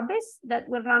called Orbis that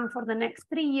will run for the next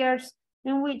 3 years,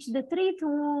 in which the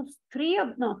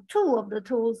two of the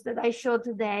tools that I showed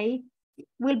today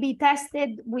will be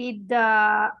tested with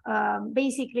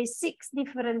basically 6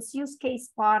 different use case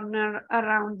partners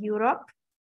around Europe.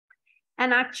 And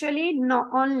actually, not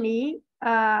only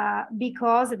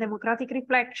because democratic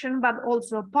reflection, but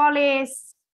also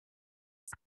police,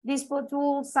 Dispo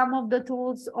tools, some of the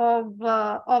tools of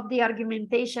the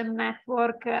argumentation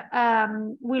network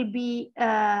will be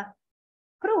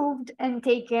proved and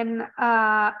taken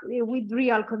with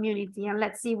real community, and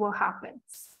let's see what happens.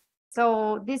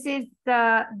 So this is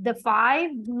the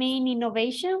 5 main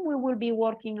innovation we will be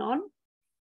working on.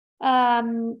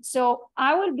 So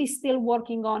I will be still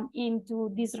working on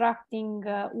into disrupting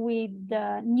with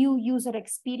new user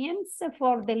experience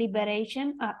for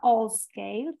deliberation at all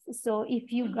scales. So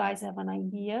if you guys have an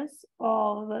ideas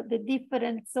of the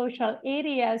different social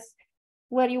areas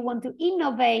where you want to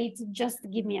innovate, just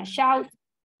give me a shout.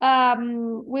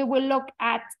 We will look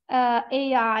at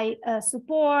AI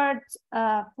support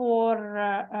for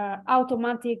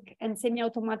automatic and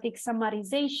semi-automatic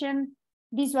summarization,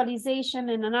 visualization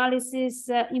and analysis,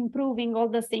 improving all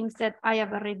the things that I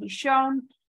have already shown.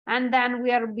 And then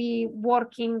we will be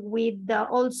working with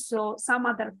also some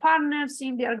other partners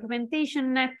in the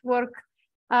argumentation network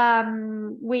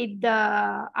with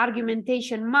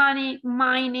argumentation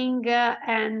mining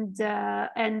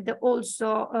and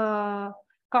also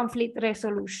conflict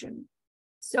resolution.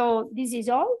 So this is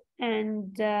all.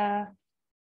 And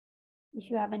if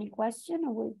you have any question, I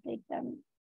will take them.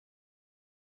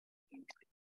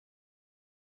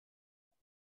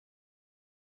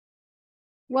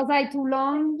 Was I too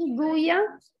long, Guya?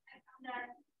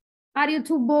 Are you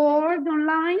too bored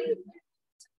online?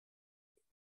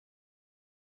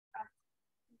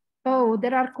 Oh,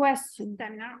 there are questions.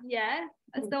 Yeah,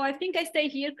 so I think I stay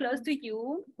here close to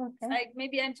you. Okay. Like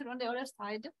maybe enter on the other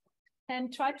side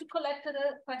and try to collect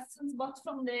the questions both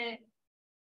from the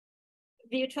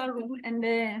virtual room and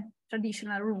the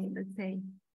traditional room, let's say.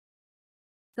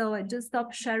 So I just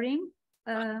stop sharing.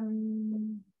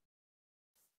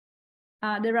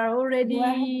 There are already,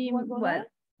 well,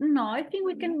 no, I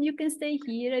think you can stay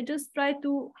here. I just try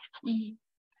to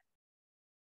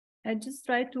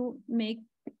make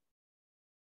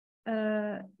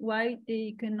why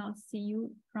they cannot see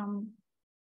you from,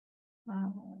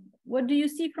 what do you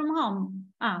see from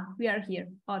home? We are here,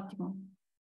 ottimo.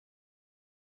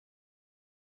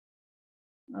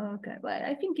 Okay, well,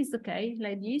 I think it's okay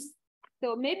like this.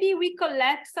 So maybe we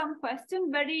collect some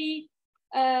questions very,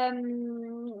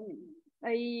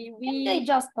 Can they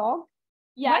just talk?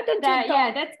 Yeah, Why don't you talk?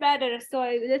 yeah, that's better. So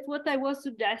that's what I was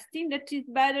suggesting, that it's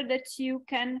better that you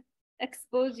can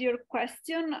expose your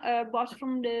question both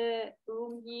from the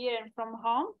room here and from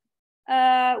home.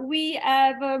 We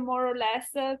have more or less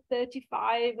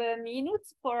 35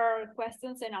 minutes for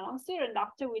questions and answers, and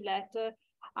after we let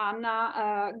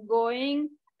Anna going,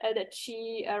 that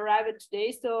she arrived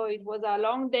today, so it was a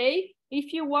long day.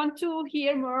 If you want to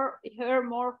hear more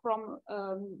from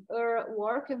her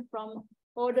work and from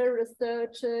other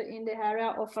research in the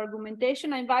area of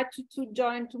argumentation, I invite you to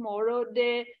join tomorrow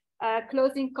the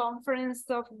closing conference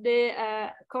of the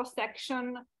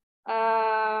cross-section,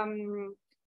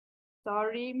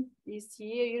 this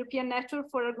year, European Network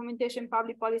for Argumentation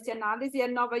Public Policy Analysis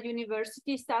at Nova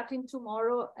University, starting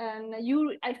tomorrow. And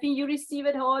I think you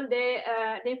received all the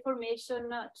information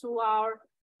to our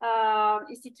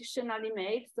institutional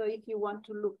email. So if you want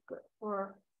to look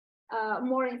for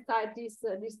more inside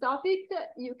this topic,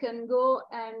 you can go,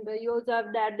 and you also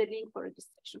have there the link for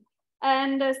registration.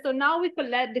 And so now we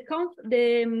collect the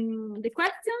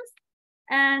questions,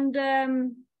 and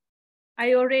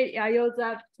I also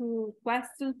have 2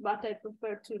 questions, but I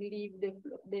prefer to leave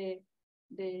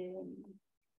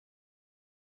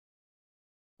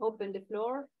open the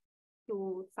floor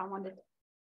to someone that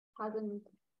hasn't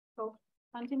talked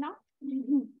until now.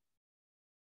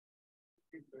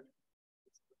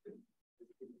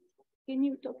 Can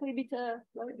you talk a bit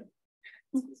louder?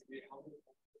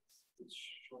 It's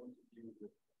shown to you,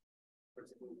 for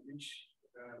example, which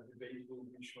debate will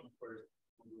be shown first.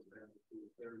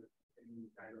 Is there any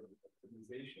kind of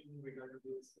optimization regarding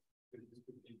this? This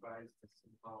could be biased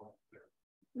somehow.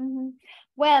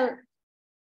 Well,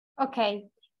 okay.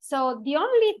 So the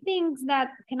only things that,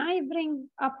 can I bring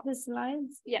up the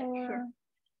slides? Yeah, sure.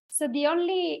 So the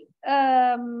only,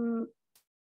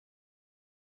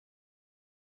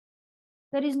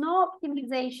 there is no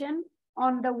optimization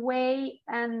on the way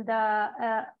and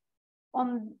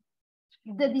on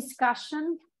the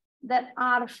discussion that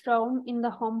are shown in the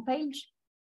homepage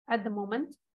at the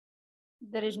moment.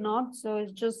 There is not, so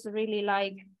it's just really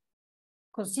like,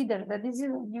 consider that this is a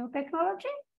new technology.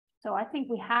 So I think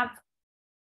we have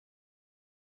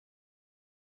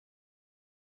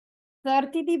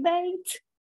 30 debates.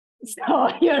 So,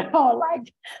 you know,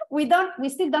 like we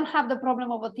still don't have the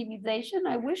problem of optimization.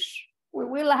 I wish We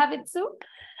will have it soon.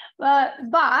 But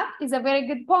it's a very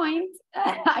good point.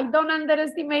 I don't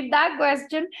underestimate that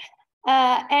question.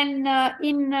 Can I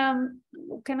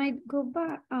go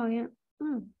back? Oh, yeah.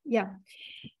 Yeah.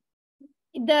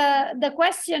 The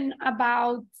question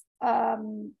about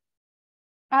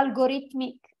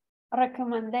algorithmic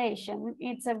recommendation,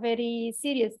 it's a very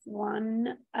serious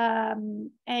one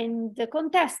and a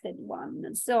contested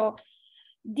one. So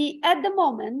at the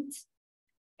moment,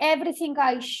 everything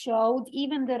I showed,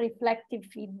 even the reflective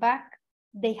feedback,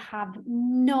 they have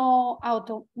no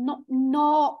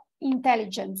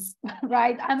intelligence,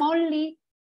 right? I'm only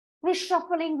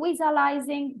reshuffling,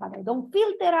 visualizing, but I don't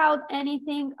filter out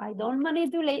anything. I don't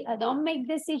manipulate. I don't make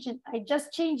decisions. I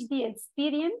just change the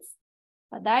experience,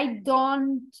 but I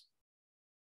don't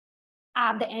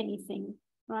add anything,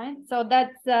 right? So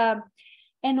that's,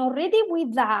 and already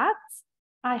with that,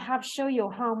 I have shown you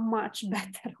how much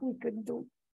better we could do.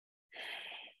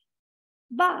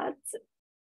 But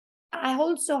I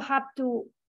also have to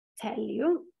tell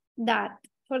you that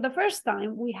for the first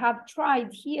time, we have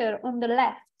tried here on the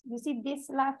left. You see this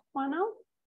left panel?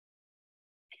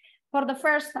 For the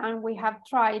first time, we have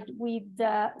tried with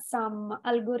some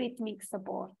algorithmic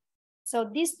support. So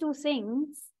these two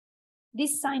things,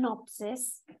 this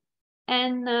synopsis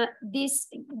and this,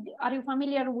 are you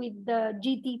familiar with the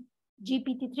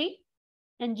GPT-3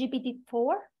 and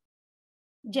GPT-4?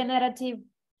 Generative,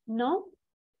 no?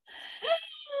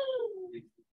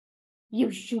 You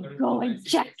should go and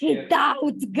check it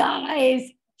out,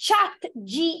 guys.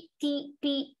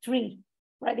 ChatGPT-3,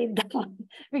 write it down,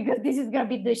 because this is going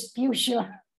to be the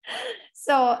future.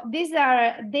 So these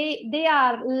are, they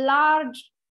are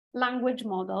large language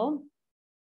model.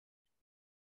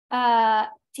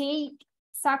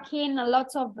 Suck in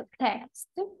lots of text,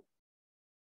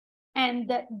 and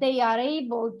they are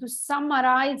able to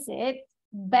summarize it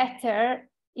better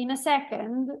in a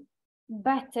second,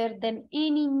 better than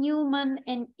any human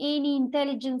and any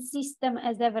intelligent system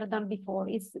has ever done before.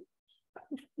 It's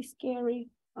scary.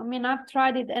 I mean, I've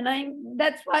tried it, and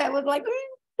that's why I was like,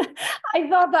 I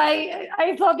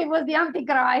thought it was the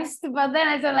Antichrist, but then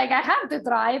I said, like, I have to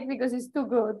try it because it's too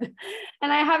good,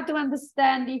 and I have to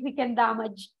understand if it can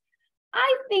damage.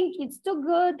 I think it's too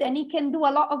good, and it can do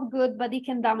a lot of good, but it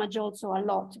can damage also a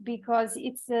lot, because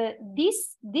it's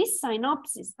this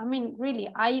synopsis. I mean, really,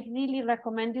 I really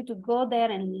recommend you to go there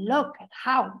and look at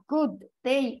how good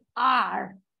they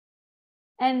are.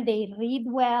 And they read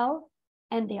well,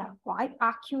 and they are quite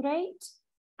accurate,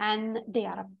 and they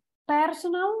are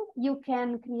personal. You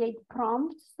can create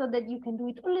prompts so that you can do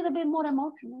it a little bit more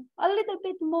emotional, a little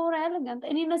bit more elegant,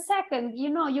 and in a second, you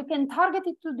know, you can target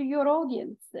it to your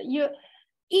audience.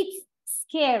 It's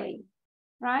scary,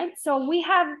 right? So we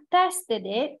have tested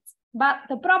it, but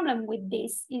the problem with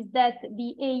this is that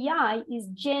the AI is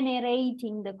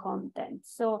generating the content.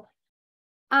 So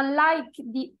unlike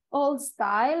the old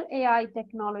style AI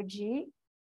technology,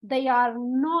 they are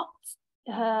not,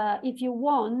 if you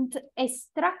want,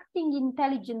 extracting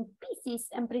intelligent pieces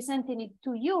and presenting it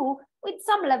to you with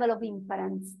some level of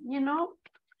inference, you know?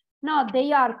 No,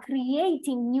 they are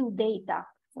creating new data.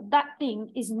 So that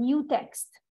thing is new text.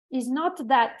 It's not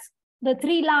that the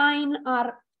 3 lines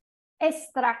are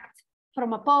extract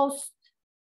from a post,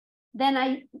 then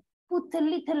I put a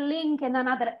little link and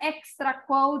another extra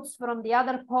quotes from the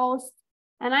other post,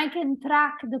 and I can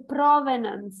track the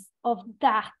provenance of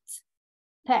that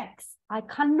text. I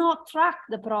cannot track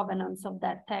the provenance of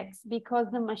that text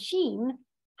because the machine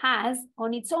has,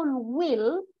 on its own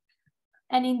will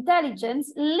and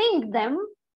intelligence, linked them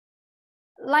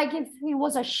like if he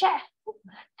was a chef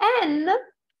and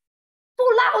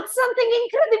pull out something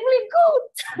incredibly good.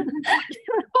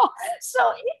 You know?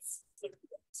 So it's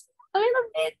a little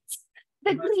bit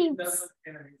the creeps.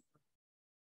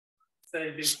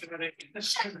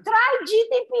 Try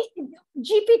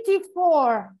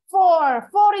GPT-4.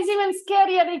 4 is even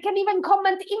scarier. It can even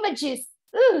comment images.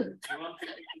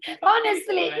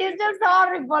 Honestly, it's just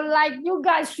horrible. Like, you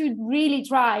guys should really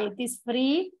try it. It's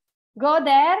free. Go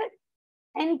there,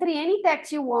 enter any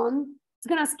text you want. It's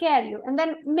gonna scare you, and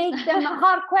then make them a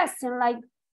hard question like,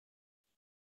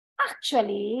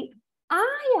 actually,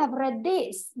 I have read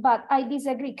this, but I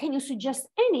disagree. Can you suggest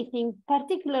anything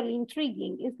particularly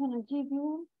intriguing? It's gonna give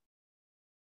you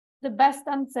the best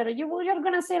answer. You're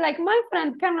gonna say, like, my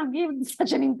friend cannot give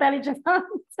such an intelligent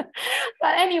answer.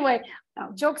 But anyway,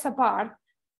 no, jokes apart,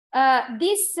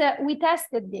 we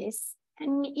tested this,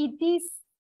 and it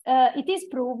is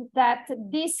proved that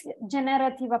this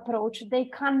generative approach, they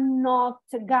cannot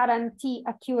guarantee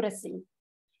accuracy.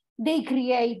 They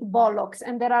create bollocks,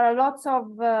 and there are lots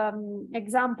of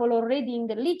examples already in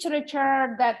the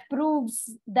literature that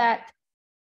proves that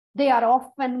they are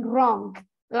often wrong.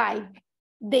 Like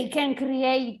they can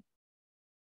create,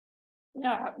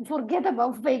 forget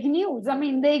about fake news. I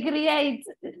mean, they create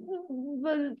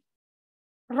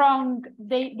wrong,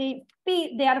 they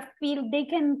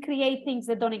can create things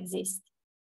that don't exist.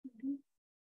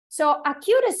 So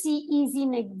accuracy is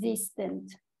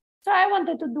inexistent. So I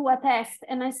wanted to do a test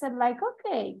and I said like,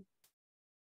 okay,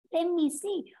 let me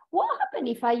see what happens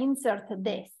if I insert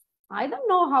this. I don't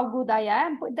know how good I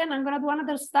am, but then I'm going to do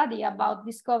another study about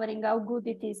discovering how good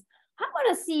it is. I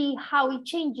want to see how it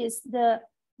changes the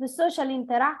social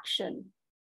interaction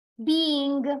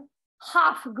being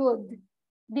half good,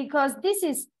 because this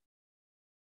is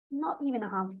not even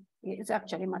half, it's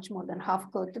actually much more than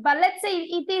half good. But let's say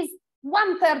it is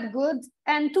 1/3 good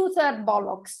and 2/3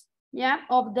 bollocks, yeah,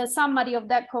 of the summary of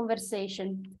that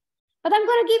conversation. But I'm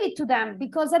going to give it to them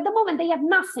because at the moment they have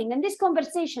nothing, and this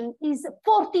conversation is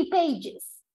 40 pages.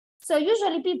 So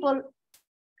usually people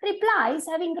replies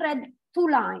having read 2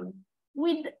 lines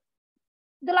with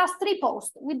the last 3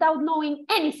 posts without knowing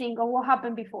anything of what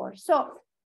happened before. So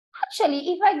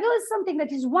actually, if I go something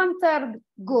that is 1/3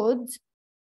 good,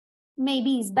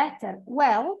 maybe is better.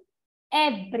 Well,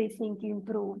 everything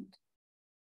improved.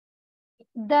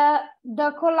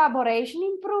 The collaboration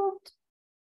improved,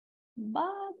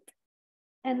 but,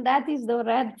 and that is the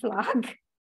red flag,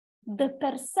 the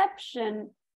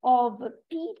perception of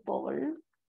people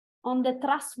on the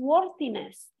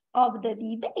trustworthiness of the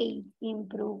debate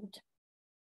improved.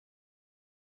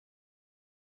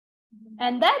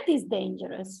 And that is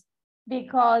dangerous,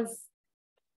 because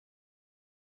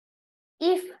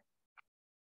if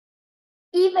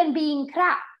even being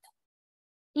crap,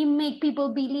 it makes people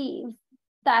believe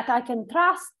that I can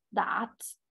trust that,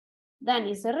 then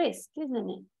it's a risk, isn't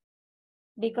it?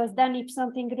 Because then if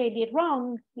something really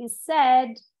wrong is said,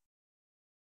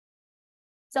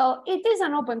 so it is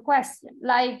an open question.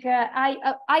 Like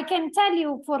I can tell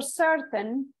you for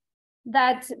certain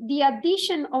that the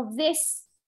addition of this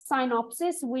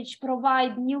synopsis, which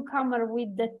provide newcomer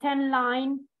with the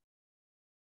 10-line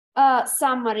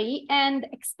summary, and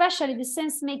especially the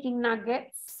sense-making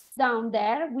nuggets down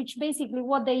there, which basically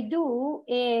what they do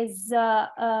is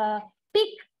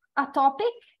pick a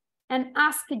topic and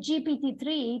ask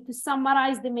GPT-3 to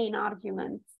summarize the main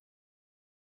argument.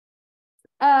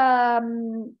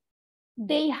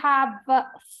 They have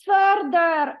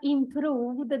further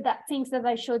improved the things that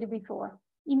I showed you before.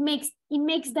 It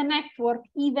makes the network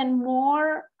even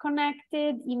more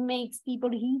connected. It makes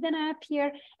people even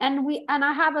happier. And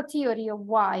I have a theory of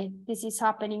why this is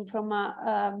happening from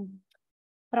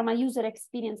a user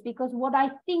experience, because what I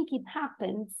think it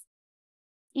happens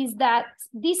is that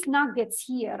these nuggets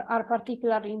here are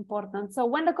particularly important. So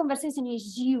when the conversation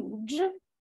is huge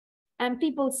and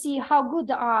people see how good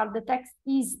the text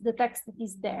that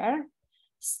is there,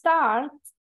 start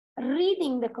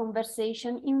reading the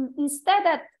conversation instead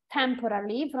of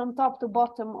temporally from top to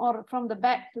bottom or from the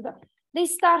back to the, they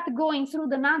start going through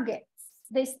the nuggets.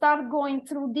 They start going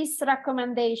through this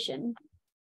recommendation.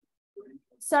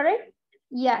 Sorry?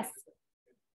 Yes.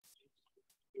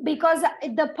 Because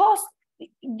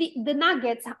the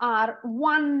nuggets are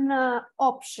one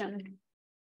option.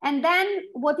 And then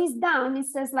what is done, it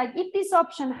says like, if this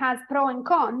option has pro and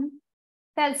con,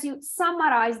 tells you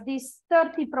summarize this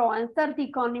 30 pro and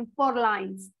 30 con in 4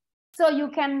 lines. So you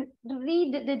can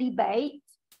read the debate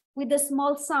with a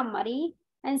small summary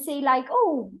and say like,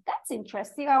 oh, that's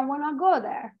interesting, I want to go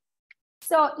there.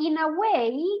 So in a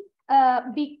way,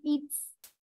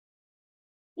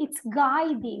 it's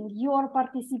guiding your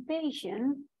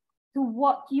participation to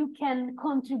what you can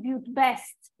contribute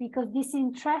best, because this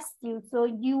interests you, so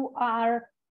you are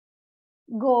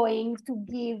going to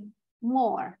give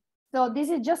more. So this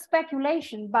is just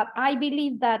speculation, but I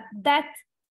believe that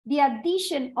the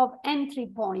addition of entry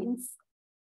points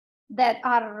that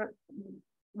are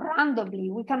randomly,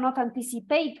 we cannot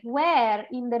anticipate where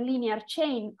in the linear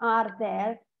chain are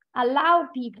there, allow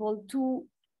people to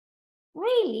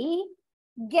really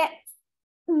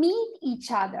meet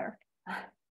each other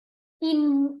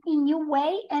in new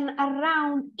way and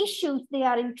around issues they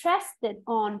are interested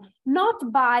on,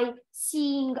 not by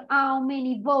seeing how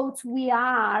many votes we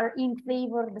are in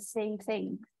favor of the same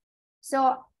thing.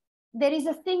 So there is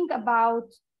a thing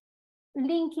about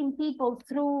linking people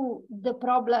through the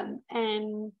problem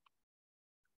and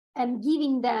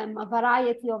giving them a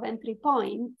variety of entry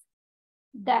points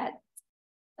that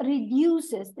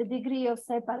reduces the degree of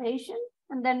separation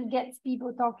and then gets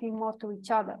people talking more to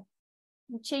each other.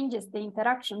 It changes the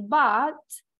interaction, but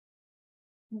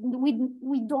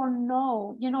we don't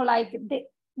know, you know, like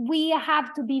we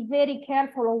have to be very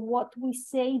careful of what we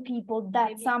say people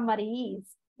that summary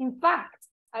is. In fact,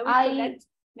 I will collect.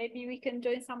 Maybe we can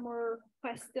join some more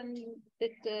questions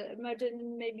that emerge,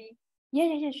 and maybe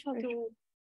sure.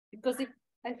 Because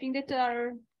I think that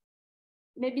are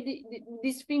maybe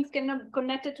these things can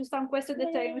connect to some questions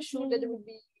that I'm sure that will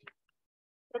be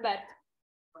Roberto.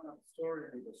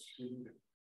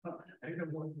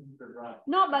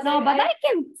 No, but I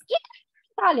can speak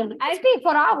Italian. I speak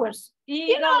for hours.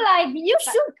 You know, like you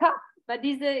should come. But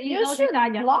this you should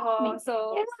Italian, block me.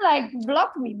 So you know, like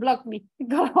block me.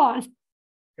 Go on.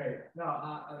 Okay. No,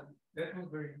 that was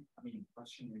very,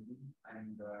 fascinating,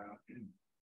 and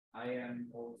I am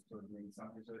also doing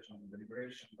some research on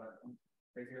deliberation, but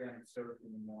basically I'm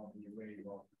searching more the way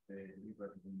of the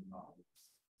deliberative democracy.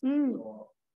 So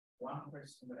one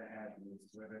question that I had is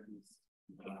whether these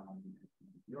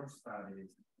your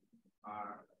studies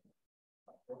are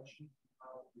approaching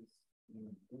how this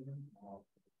improvement of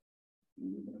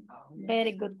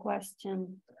very good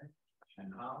question.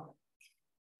 And how?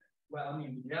 Well,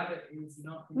 the other is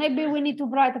not. Maybe we need to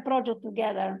write a project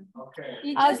together.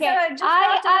 Okay.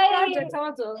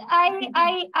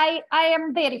 I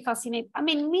am very fascinated.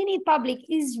 Mini public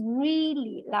is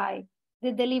really like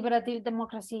the deliberative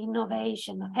democracy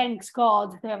innovation. Thanks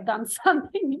God they have done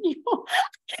something new,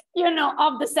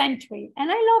 of the century, and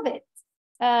I love it.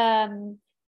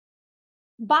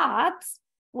 But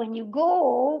when you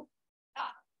go,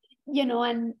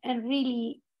 and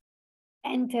really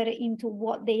enter into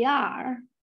what they are,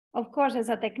 of course, as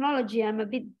a technologist,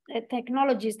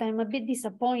 I'm a bit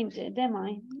disappointed, am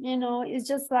I? It's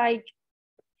just like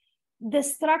the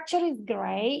structure is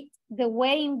great, the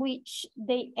way in which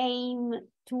they aim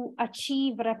to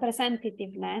achieve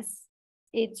representativeness,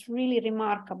 it's really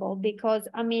remarkable, because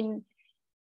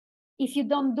if you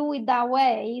don't do it that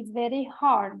way, it's very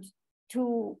hard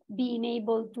to being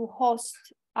able to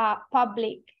host a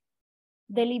public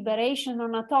deliberation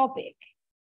on a topic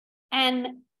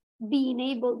and being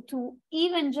able to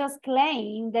even just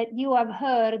claim that you have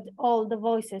heard all the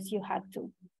voices you had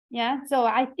to. So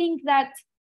I think that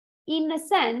in a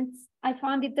sense, I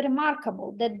found it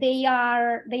remarkable that they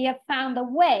have found a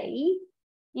way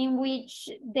in which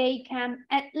they can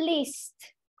at least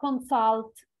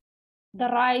consult the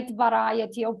right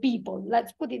variety of people.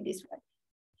 Let's put it this way.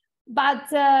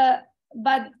 But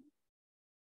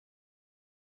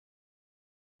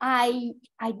I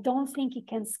don't think it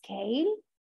can scale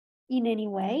in any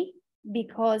way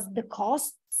because the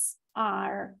costs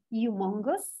are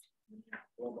humongous.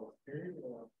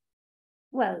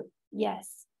 Well,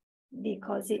 yes,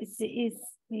 because it's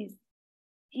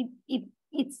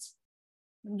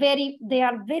very, they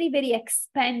are very, very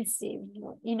expensive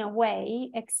in a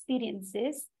way,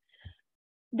 experiences.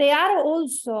 They are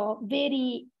also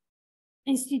very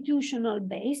institutional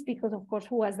based because, of course,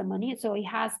 who has the money? So it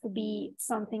has to be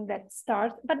something that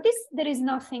starts, but there is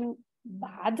nothing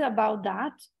bad about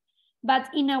that. But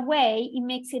in a way, it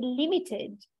makes it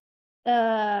limited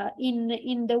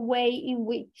in the way in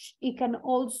which it can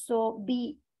also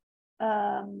be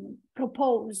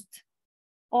proposed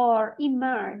or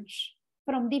emerge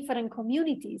from different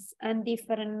communities and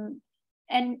different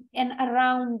and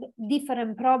around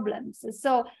different problems.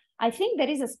 So I think there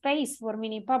is a space for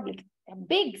mini public, a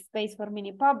big space for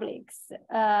mini publics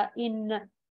in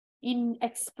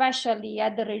especially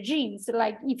at the regimes.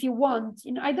 Like if you want,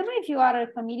 I don't know if you are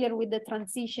familiar with the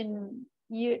transition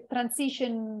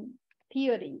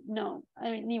theory. No,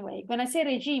 anyway, when I say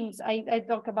regimes, I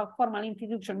talk about formal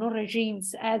institution, not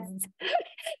regimes, as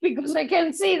because I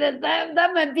can see that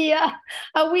might be a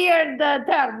weird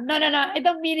term. No, I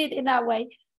don't mean it in that way.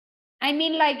 I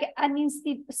mean like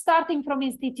starting from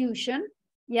institution,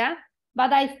 yeah.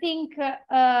 But I think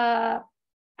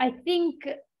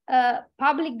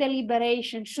public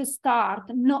deliberation should start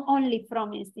not only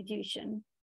from institution.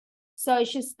 So it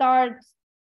should start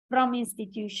from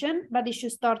institution, but it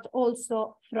should start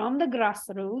also from the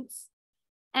grassroots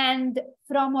and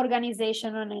from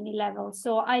organization on any level.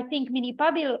 So I think mini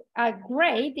public are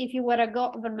great if you were a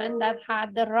government that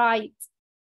had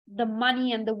the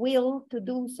money and the will to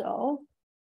do so.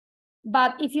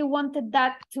 But if you wanted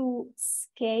that to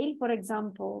scale, for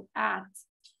example, at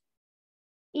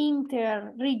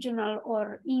inter-regional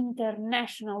or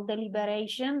international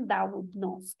deliberation, that would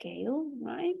not scale,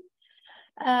 right?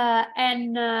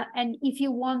 And if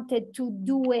you wanted to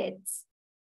do it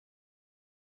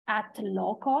at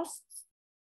low costs,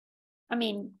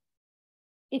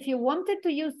 if you wanted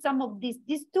to use some of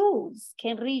these tools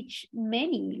can reach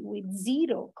many with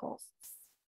zero costs.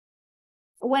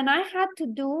 When I had to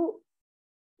do,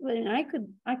 I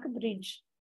could reach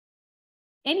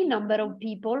any number of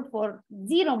people for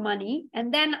zero money,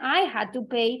 and then I had to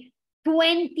pay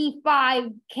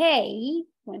 25K,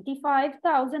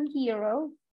 25,000 euros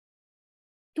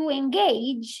to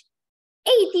engage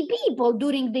 80 people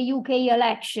during the UK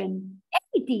election.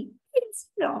 80, it's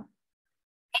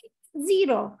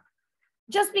zero.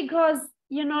 Just because,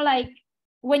 you know, like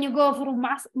when you go through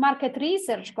market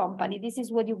research company, this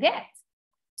is what you get.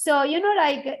 So, you know,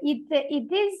 like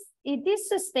it is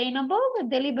sustainable, the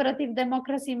deliberative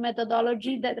democracy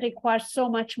methodology that requires so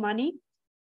much money,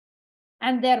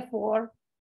 and therefore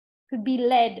could be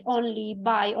led only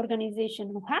by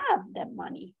organizations who have that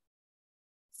money.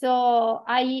 So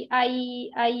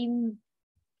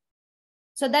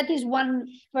so that is one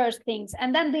first things.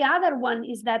 And then the other one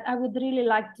is that I would really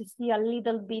like to see a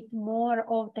little bit more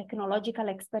of technological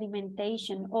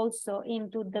experimentation also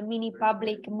into the mini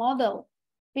public model,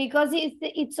 because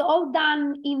it's all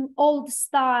done in old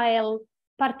style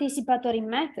participatory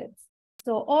methods.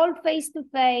 So all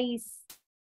face-to-face,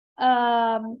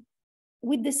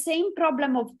 with the same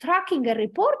problem of tracking and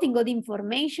reporting of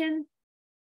information,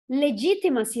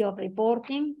 legitimacy of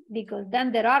reporting, because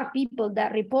then there are people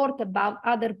that report about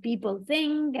other people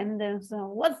things, and then so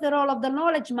what's the role of the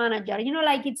knowledge manager? You know,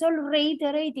 like it's all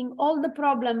reiterating all the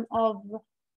problem of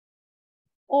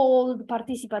old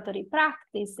participatory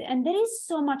practice, and there is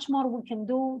so much more we can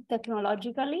do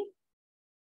technologically.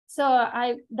 So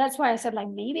that's why I said, like,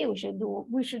 maybe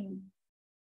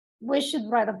we should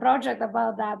write a project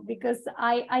about that, because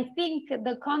I think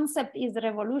the concept is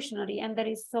revolutionary, and there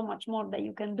is so much more that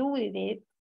you can do with it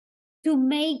to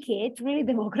make it really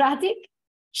democratic,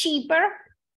 cheaper,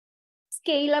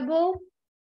 scalable.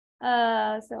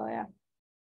 So yeah.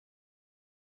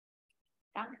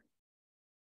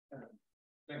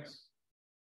 Thanks.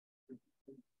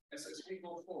 As we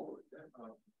go forward,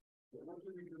 what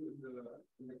do we do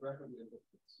in the graph of the input?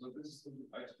 So this is the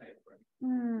ice type, right?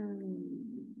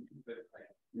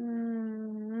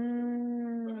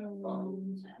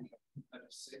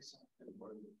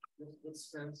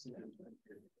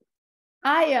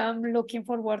 I am looking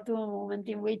forward to a moment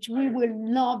in which we will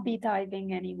not be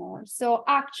typing anymore. So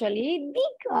actually,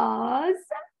 because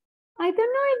I don't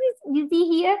know if it's, you see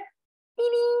here,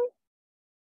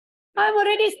 I'm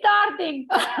already starting.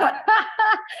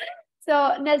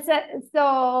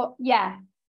 So yeah,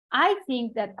 I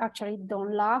think that actually,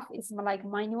 don't laugh, it's like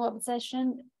my new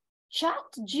obsession.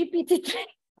 ChatGPT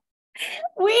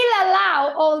will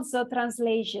allow also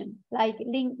translation, like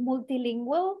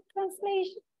multilingual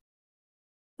translation.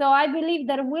 So I believe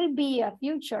there will be a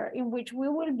future in which we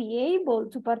will be able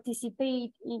to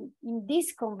participate in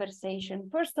this conversation,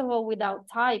 first of all, without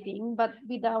typing, but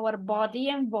with our body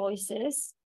and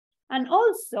voices, and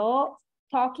also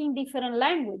talking different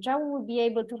language. I will be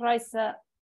able to raise a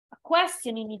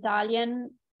question in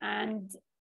Italian, and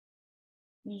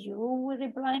you will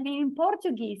reply me in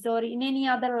Portuguese or in any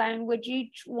other language,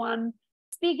 each one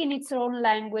speaking its own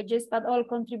languages, but all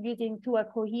contributing to a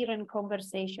coherent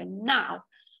conversation. Now,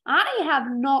 I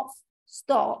have not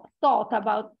thought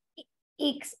about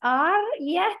XR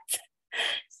yet,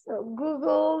 so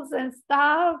Googles and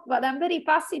stuff, but I'm very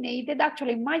fascinated.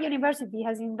 Actually, my university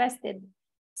has invested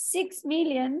 6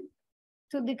 million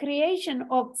to the creation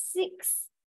of 6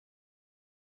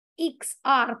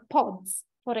 XR pods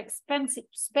for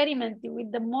experimenting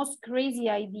with the most crazy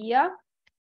idea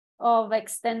of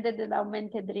extended and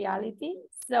augmented reality.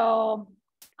 So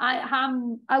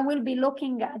I will be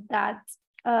looking at that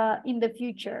in the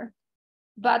future.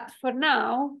 But for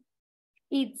now,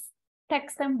 it's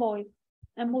text and voice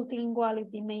and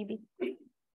multilinguality, maybe.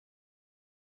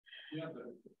 Yeah, but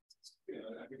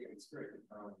I think it's great. It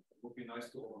would be nice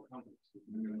to overcome it.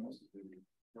 We can also do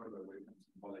further when it comes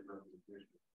to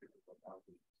polyrepresentation.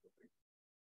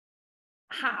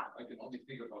 How? I can only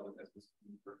think about it as this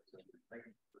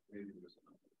representation. Maybe there's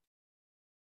another.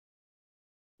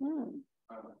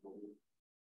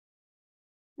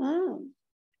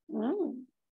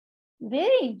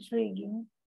 Very intriguing.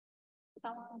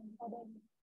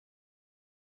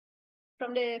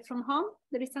 From home,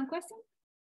 there is some question.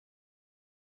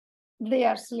 They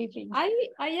are sleeping. I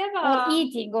have or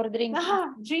eating or drinking.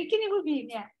 Drinking it would be,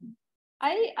 yeah.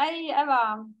 I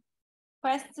have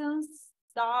questions,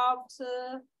 doubts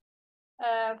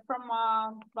from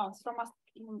a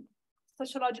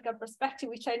sociological perspective,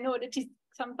 which I know that is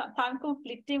sometimes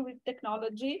conflicting with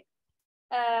technology.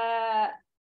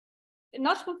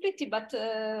 Not conflicting, but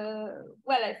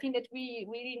well, I think that we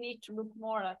really need to look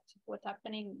more at what's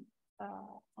happening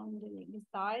on the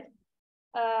side.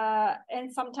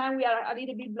 And sometimes we are a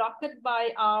little bit blocked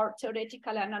by our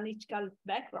theoretical and analytical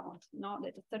background. You know,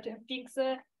 that certain things,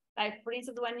 like for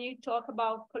instance, when you talk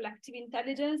about collective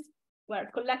intelligence, where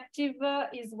collective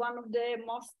is one of the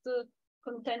most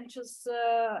contentious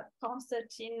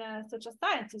concept in social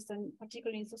sciences, and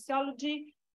particularly in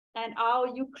sociology, and how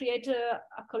you create a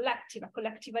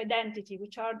collective identity,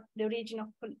 which are the origin of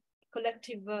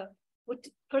collective.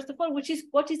 First of all, what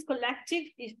is collective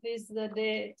is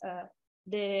the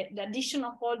addition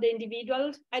of all the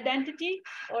individual identity,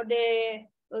 or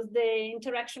the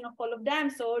interaction of all of them.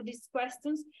 So all these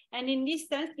questions, and in this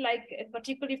sense, like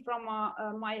particularly from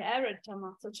my area, I'm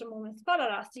a social movement scholar,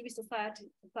 a civil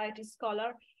society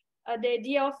scholar, the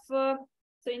idea of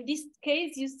so in this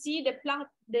case, you see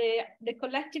the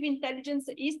collective intelligence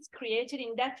is created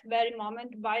in that very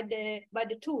moment by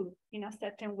the tool in a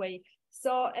certain way.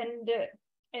 So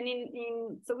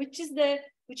so which is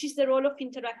the role of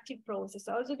interactive process,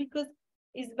 also because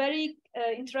it's very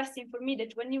interesting for me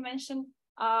that when you mention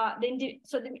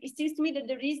it seems to me that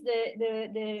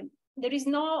there is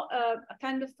no a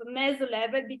kind of meso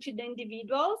level between the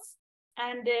individuals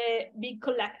and the big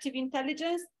collective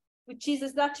intelligence, which is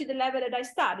exactly the level that I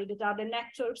studied, that are the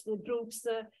networks, the groups.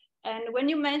 And when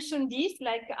you mention this,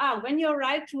 like, when you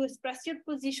arrive to express your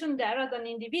position there as an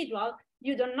individual,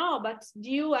 you don't know, but do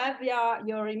you have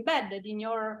you're embedded in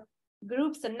your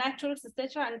groups and networks,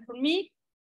 etc. And for me,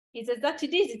 it's exactly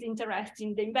this is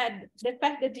interesting, the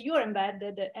fact that you're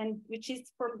embedded, and which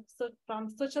is from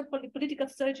social political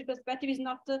sociology perspective is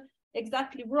not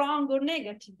exactly wrong or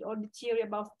negative, or the theory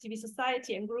about civil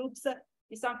society and groups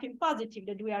is something positive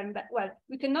that we are embedded. Well,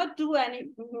 we cannot do any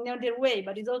other way,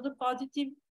 but it's also positive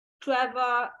to have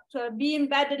to be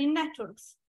embedded in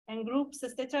networks and groups,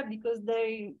 etc., because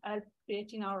they are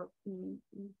creating our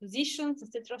positions,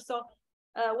 etc. So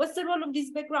what's the role of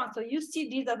this background? So you see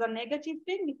this as a negative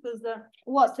thing, because the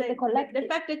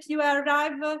fact that you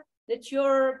arrive, that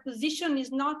your position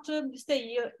is not,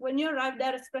 when you arrive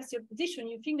there, express your position,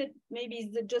 you think that maybe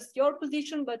it's just your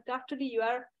position, but actually you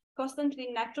are constantly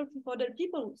in network with other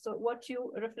people. So what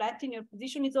you reflect in your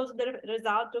position is also the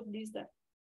result of this,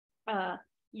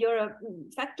 your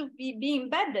fact of being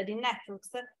embedded in networks,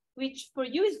 which for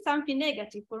you is something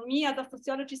negative. For me, as a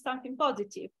sociologist, is something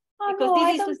positive. Oh, because no,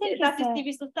 this is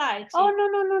civil society. Oh,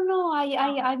 no.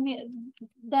 I mean,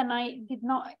 then I did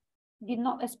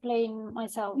not explain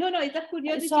myself. No, it's a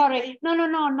curiosity. Sorry.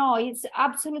 No. It's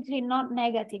absolutely not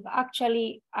negative.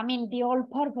 Actually, I mean, the whole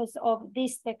purpose of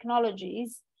these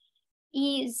technologies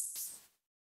is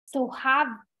to have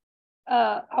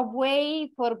a way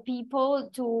for people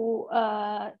to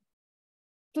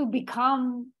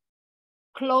become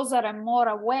closer and more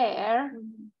aware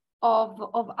of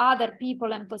other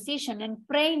people and position, and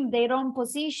frame their own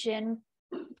position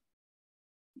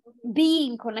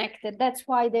being connected. That's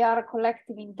why they are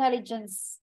collective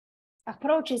intelligence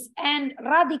approaches, and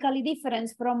radically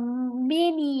different from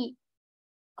many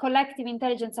collective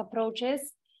intelligence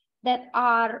approaches that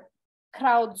are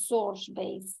crowdsourced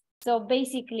based. So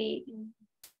basically,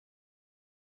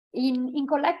 in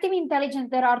collective intelligence,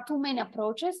 there are two main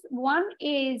approaches. One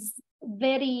is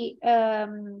very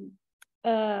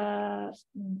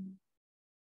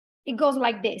it goes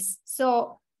like this.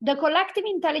 So the collective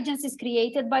intelligence is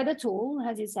created by the tool,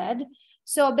 as you said.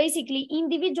 So basically,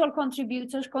 individual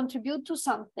contributors contribute to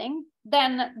something,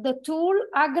 then the tool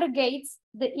aggregates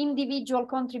the individual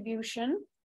contribution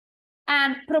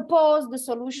and propose the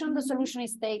solution. The solution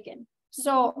is taken.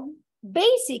 So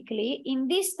basically, in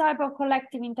this type of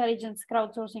collective intelligence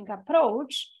crowdsourcing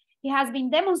approach, it has been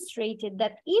demonstrated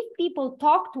that if people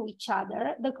talk to each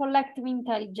other, the collective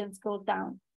intelligence goes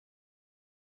down,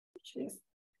 which is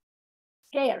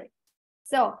scary.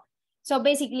 So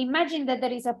basically, imagine that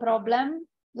there is a problem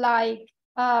like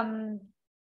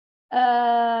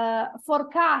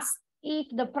forecast if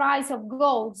the price of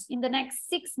gold in the next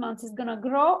 6 months is going to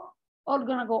grow or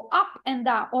going to go up and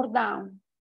down or down.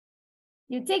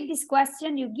 You take this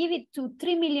question, you give it to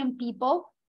 3 million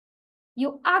people,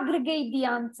 you aggregate the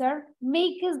answer,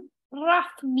 make a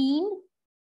rough mean,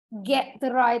 get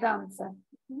the right answer.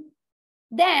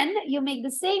 Then you make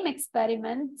the same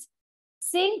experiment,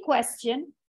 same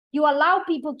question, you allow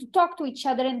people to talk to each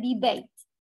other and debate.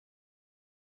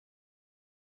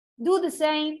 Do the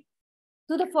same,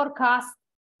 do the forecast,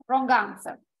 wrong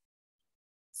answer.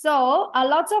 So a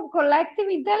lot of collective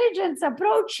intelligence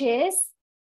approaches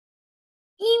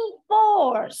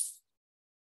enforce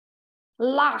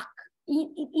lack,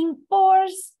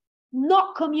 enforce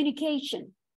not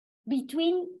communication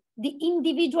between the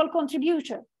individual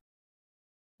contributor.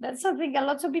 That's something a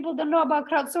lot of people don't know about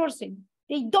crowdsourcing.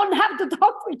 They don't have to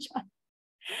talk to each other.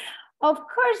 Of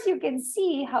course, you can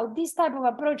see how these type of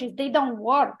approaches, they don't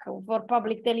work for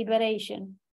public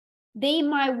deliberation. They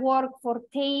might work for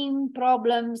tame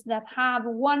problems that have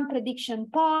one prediction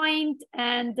point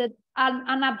and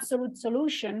an absolute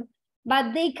solution,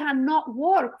 but they cannot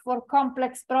work for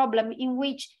complex problems in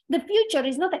which the future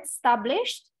is not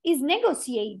established, is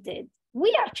negotiated.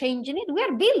 We are changing it, we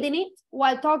are building it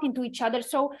while talking to each other,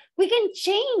 so we can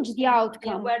change the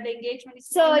outcome. Yeah, where the engagement is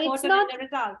so important it's not than the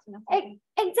result.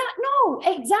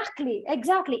 Exactly.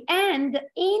 And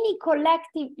any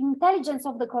collective intelligence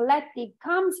of the collective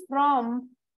comes from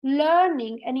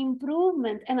learning and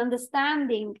improvement and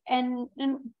understanding and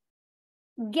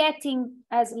getting,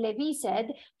 as Levi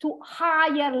said, to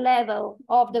higher level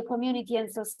of the community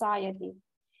and society.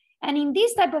 And in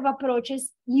this type of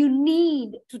approaches, you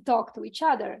need to talk to each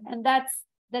other. And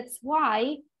that's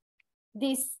why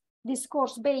this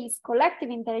discourse-based collective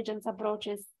intelligence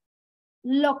approaches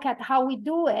look at how we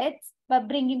do it, but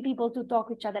bringing people to talk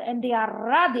to each other. And they are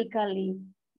radically,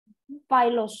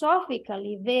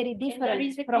 philosophically very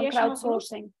different from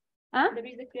crowdsourcing. There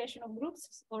is the creation of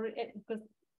groups, or because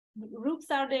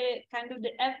groups are the kind of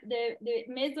the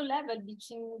meso level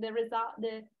between the result,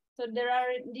 so there are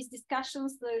these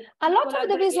discussions. A lot of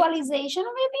the visualization,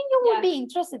 maybe you would be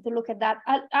interested to look at that.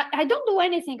 I don't do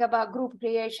anything about group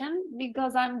creation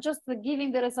because I'm just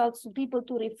giving the results to people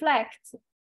to reflect.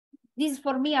 These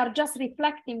for me are just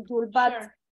reflecting tools, but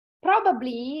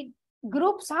probably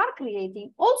groups are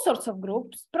creating all sorts of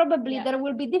groups. Probably there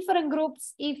will be different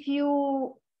groups if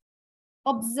you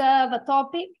observe a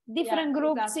topic, different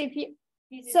groups if you.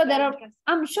 So there are.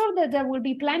 I'm sure that there will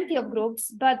be plenty of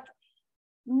groups, but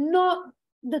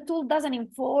the tool doesn't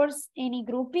enforce any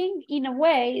grouping. In a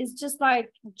way, it's just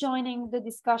like joining the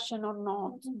discussion or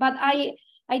not. But I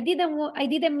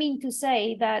didn't mean to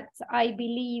say that I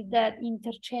believe that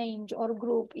interchange or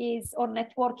group is or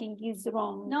networking is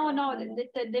wrong. No,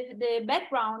 the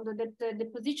background, that the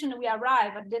position we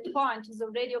arrive at that point is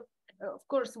already, of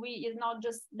course, is not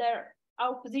just there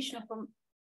our position from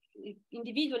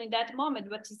individual in that moment,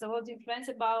 but it's also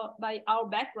influenced by our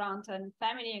background and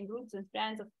family and groups and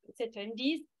friends, etc. And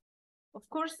these, of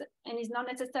course, and it's not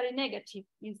necessarily negative.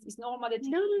 It's normal. That of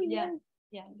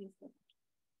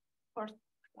course.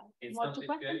 In some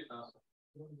situations,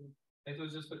 it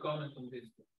was just a comment on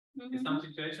this. In some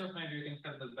situations, maybe you can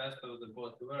have the best of the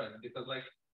both worlds, because like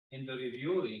in the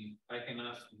reviewing, I can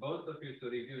ask both of you to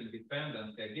review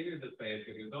independently. I give you the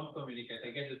paper, you don't communicate. I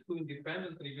get the two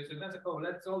independent reviews, and that's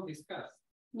let's all discuss.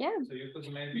 Yeah. So you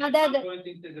could maybe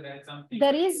integrate something.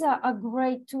 There is a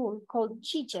great tool called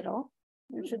Cicero.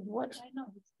 You should watch. I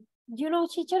know. Do you know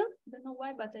Cicero? I don't know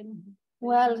why, but I know.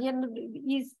 Well,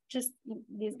 he's just,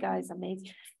 this guy is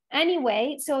amazing.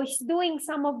 Anyway, so he's doing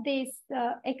some of this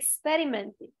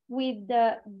experiment with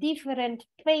the different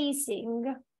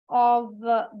phasing of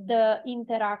the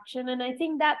interaction. And I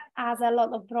think that has a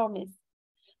lot of promise.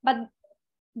 But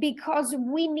because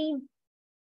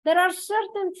there are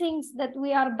certain things that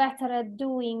we are better at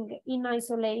doing in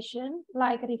isolation,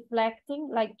 like reflecting,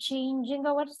 like changing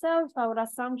ourselves, our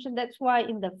assumption. That's why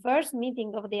in the first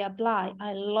meeting of the Apply,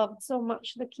 I loved so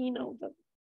much the keynote of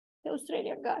the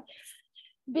Australian guy,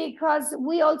 because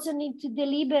we also need to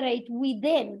deliberate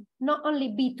within, not only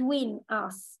between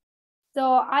us. So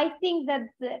I think that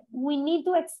we need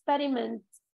to experiment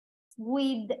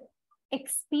with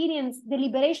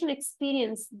deliberation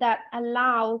experience that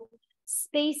allow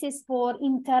spaces for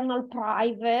internal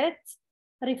private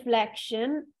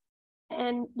reflection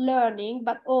and learning,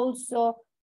 but also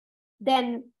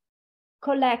then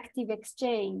collective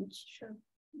exchange. Sure.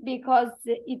 Because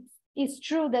it's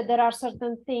true that there are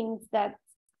certain things that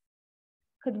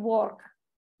could work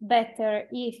better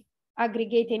if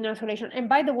aggregated in isolation. And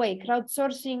by the way,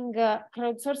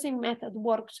 crowdsourcing method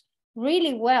works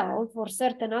really well for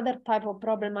certain other type of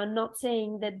problem. I'm not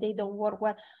saying that they don't work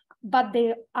well, but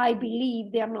I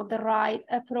believe they are not the right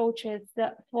approaches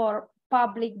for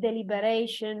public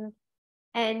deliberation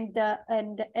and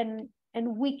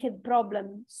wicked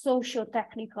problems,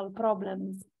 socio-technical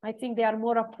problems. I think they are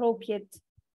more appropriate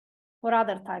for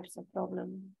other types of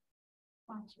problems.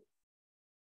 I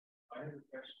have a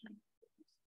question.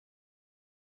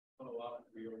 Follow up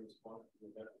to your response to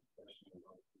that question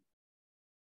about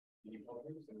the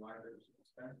problems and why there's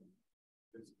expansion.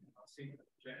 There's a single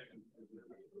objection to the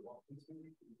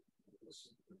democracy.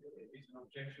 It's an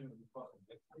objection because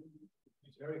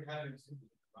it's very heavy,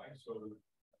 right? So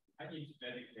I need to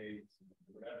dedicate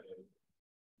whatever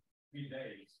 3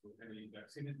 days to any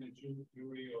citizen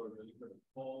jury or the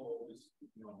poll, all this,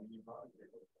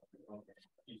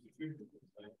 institutions.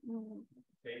 Like,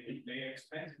 they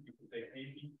expect you to take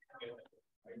 80 together,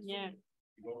 right? Yeah. So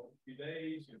you go 3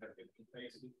 days, you have 50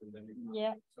 faces, and then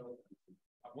So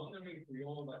I'm wondering for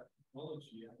all that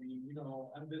technology, I mean,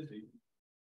 I'm busy.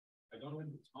 I don't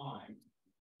have the time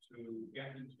to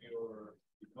get into your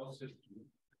ecosystem,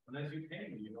 unless you pay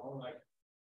me, you know, like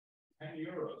 10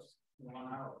 euros in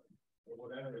 1 hour or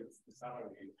whatever it's the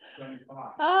salary,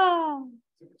 25. Oh,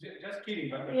 So, just kidding,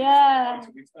 but yeah,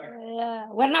 it's like, yeah.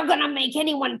 We're not gonna make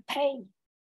anyone pay.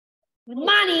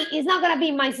 Money is not gonna be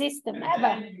in my system and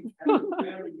ever. then you have a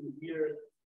very weird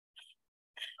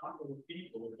couple of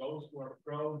people, those who are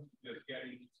prone to just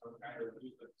getting some kind of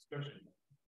discussion.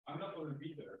 I'm not going to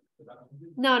be there.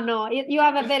 No, you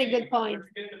have a very good point.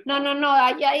 No,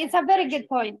 yeah, it's a very good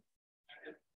point.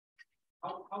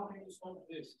 How can you solve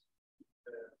this?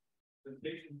 The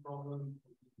patient problem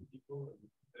with people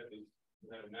that is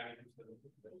 90%.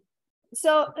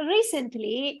 So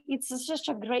recently, it's such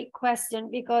a great question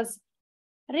because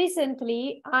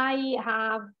recently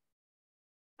I'm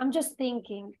just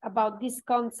thinking about this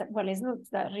concept. Well, it's not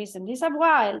that recent, it's a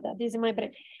while that is in my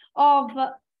brain of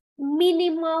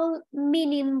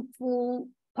meaningful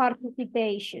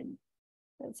participation.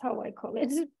 That's how I call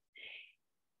it.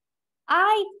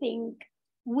 I think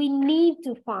we need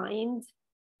to find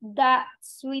that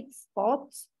sweet spot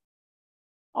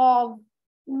of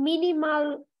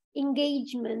minimal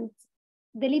engagement,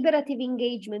 deliberative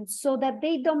engagement, so that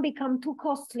they don't become too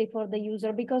costly for the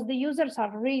user, because the users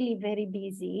are really very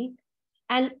busy,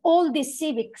 and all this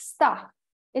civic stuff,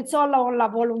 it's all a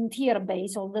volunteer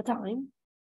base all the time.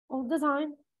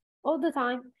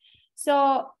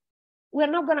 So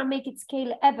we're not going to make it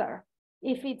scale ever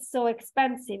if it's so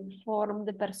expensive from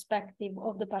the perspective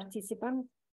of the participant.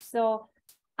 So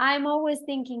I'm always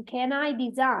thinking, can I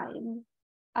design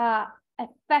a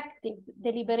effective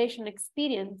deliberation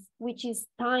experience which is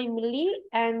timely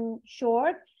and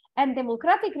short, and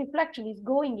democratic reflection is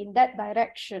going in that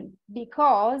direction,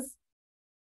 because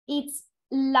its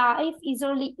life is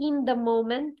only in the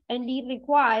moment and it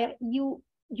requires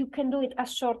you can do it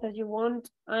as short as you want.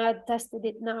 I tested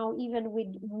it now even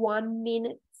with 1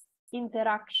 minute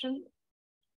interaction.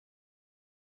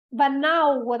 But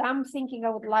now what I'm thinking I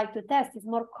would like to test is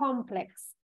more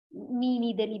complex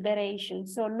mini deliberation.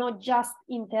 So not just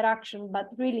interaction, but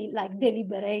really like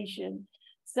deliberation.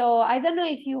 So I don't know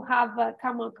if you have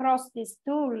come across this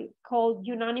tool called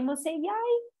Unanimous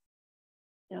AI.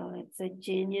 No, it's a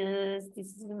genius. This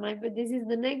is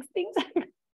the next thing.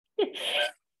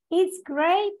 It's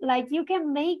great. Like you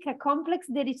can make a complex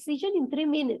decision in 3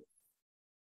 minutes.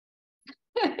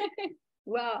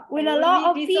 Wow. With a lot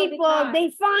of people,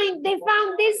 they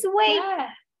found this way. Yeah.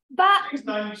 But next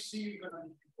time you see you're gonna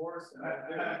divorce.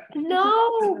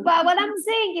 No, but what I'm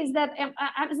saying is that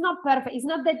it's not perfect. It's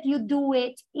not that you do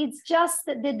it. It's just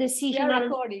the decisional.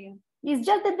 It's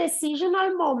just the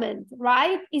decisional moment,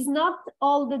 right? It's not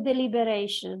all the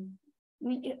deliberation.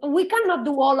 We cannot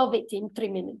do all of it in 3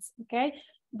 minutes, okay?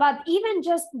 But even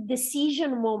just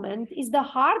decision moment is the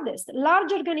hardest.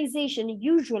 Large organizations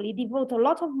usually devote a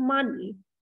lot of money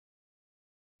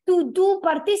to do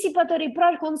participatory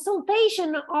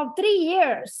consultation of 3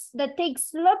 years that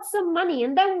takes lots of money.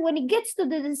 And then when it gets to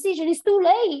the decision, it's too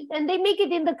late. And they make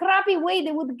it in the crappy way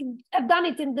they would have done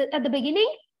it at the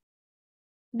beginning.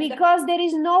 Because there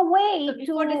is no way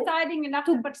before deciding enough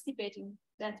to participating.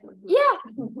 That's what. Yeah.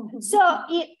 So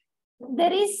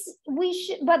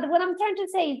but what I'm trying to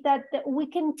say is that we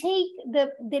can take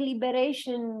the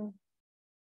deliberation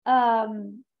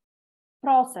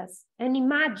process and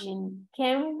imagine,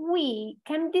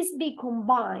 can this be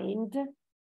combined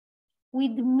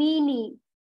with mini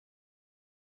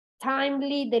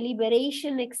timely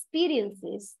deliberation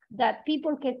experiences that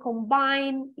people can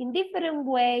combine in different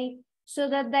way so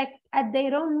that they, at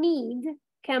their own need,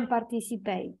 can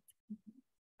participate.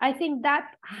 I think that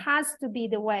has to be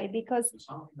the way, because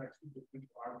something like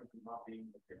not being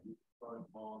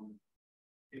on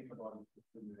think about it for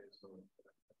 2 minutes.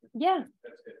 Yeah.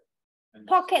 That's it.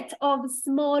 Pocket of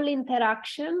small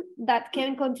interaction that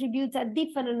can contribute at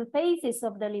different phases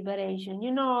of deliberation,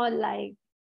 you know, like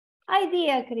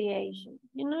idea creation,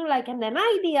 you know, like, and then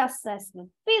idea assessment,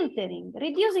 filtering,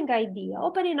 reducing idea,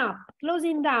 opening up,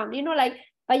 closing down, you know, like,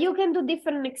 but you can do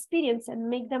different experience and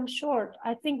make them short.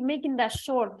 I think making that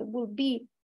short will be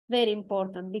very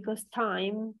important because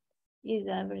time is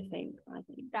everything, I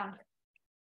think. Yeah.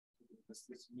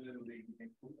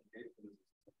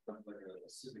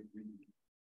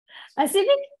 A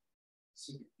civic?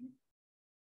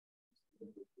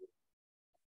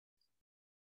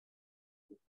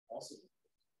 Also,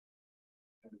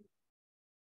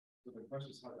 so the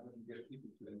question is how do you get people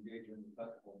to engage in the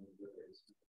platform in good ways?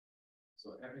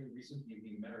 So having recently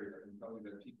been married, I can tell you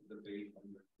that people debate on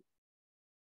the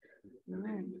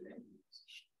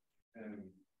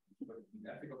but the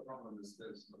ethical problem is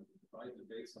this: if I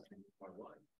debate something with my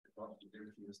wife, if I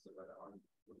is the better argument,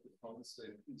 but the problem say,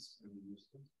 please can we use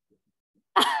this?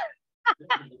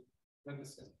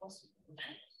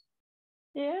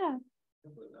 Yeah.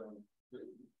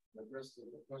 The rest of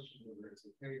the question whether it's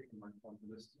okay for my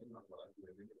confidence in my life.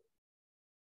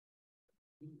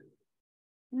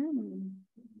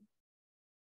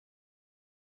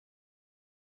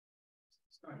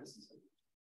 It's not necessary.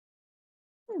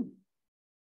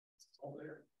 It's all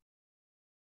there.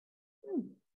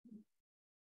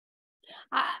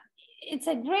 It's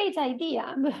a great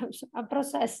idea. I'm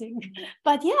processing,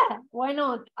 but yeah, why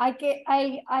not? I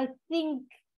think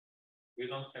We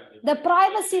don't have the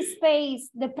privacy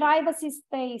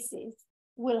spaces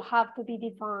will have to be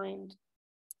defined.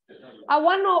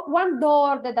 One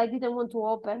door that I didn't want to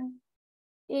open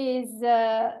is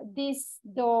this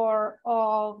door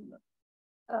of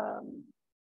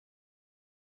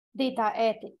data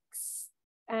ethics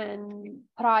and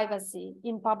privacy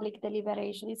in public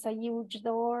deliberation. It's a huge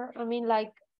door. I mean,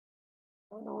 like,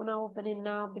 I don't want to open it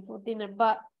now before dinner,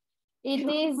 but it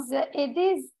is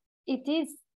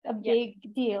a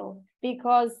big deal,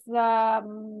 because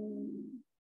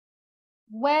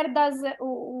where does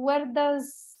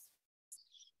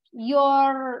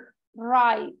your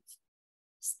right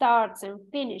starts and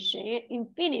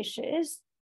finishes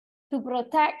to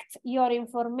protect your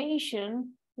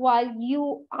information while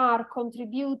you are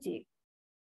contributing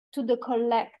to the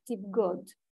collective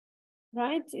good,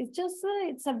 right? It's just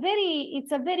it's a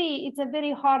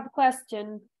very hard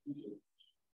question,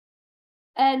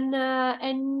 and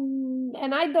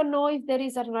I don't know if there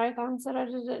is a right answer. I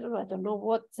don't know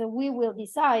what we will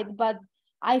decide, but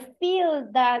I feel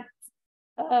that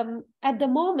at the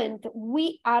moment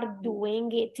we are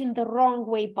doing it in the wrong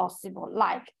way possible.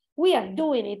 Like, we are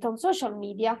doing it on social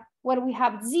media where we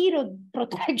have zero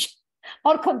protection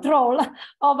or control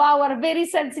of our very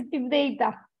sensitive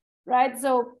data, right?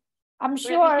 So I'm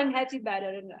sure everything else is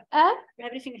better than that.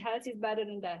 Everything else is better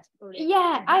than that. Already.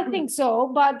 Yeah, I think so.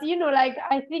 But like,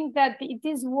 I think that it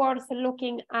is worth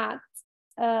looking at.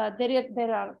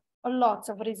 There are a lot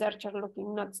of researchers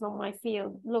looking. That's not my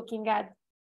field. Looking at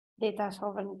data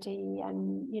sovereignty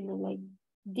and like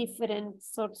different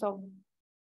sorts of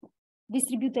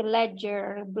distributed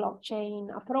ledger,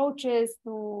 blockchain approaches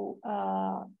to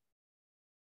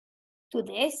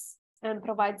this, and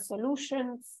provide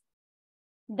solutions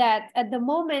that at the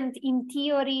moment in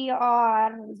theory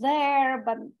are there,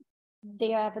 but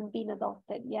they haven't been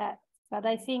adopted yet. But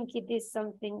I think it is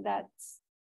something that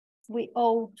we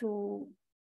owe to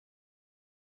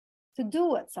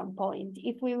do at some point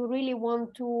if we really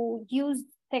want to use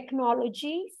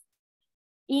technologies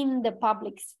in the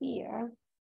public sphere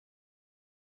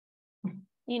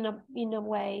in a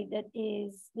way that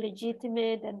is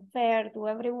legitimate and fair to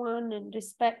everyone and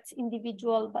respects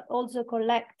individual but also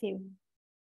collective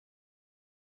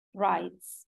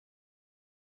rights,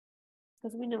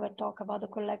 because we never talk about the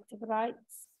collective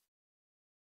rights.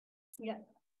 Yeah.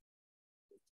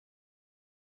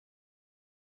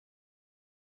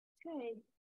 Okay.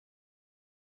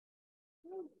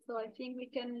 So I think we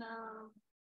can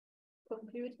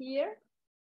conclude here.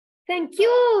 Thank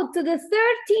you to the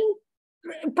 13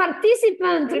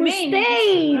 participants who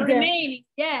stayed. Remaining,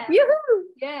 yeah. Yoo-hoo.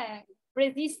 Yeah,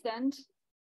 resistant.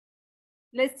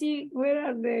 Let's see, Where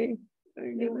are they?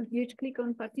 You click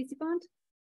on participant.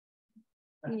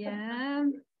 Yeah.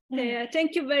 Okay,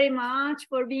 thank you very much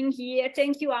for being here.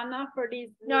 Thank you, Anna, for this.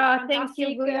 Thank you,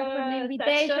 Guya, for the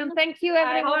invitation. Session. Thank you,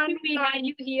 everyone. I hope we have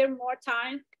you here more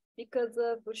time, because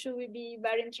for sure will be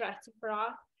very interesting for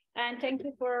us. And thank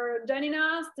you for joining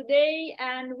us today.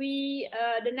 And we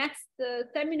the next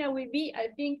seminar will be, I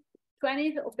think,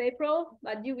 20th of April,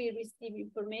 but you will receive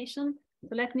information.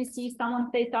 So let me see, someone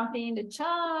say something in the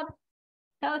chat.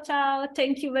 Ciao, ciao.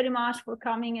 Thank you very much for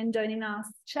coming and joining us.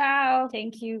 Ciao.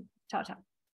 Thank you. Ciao, ciao.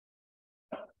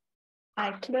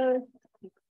 I close.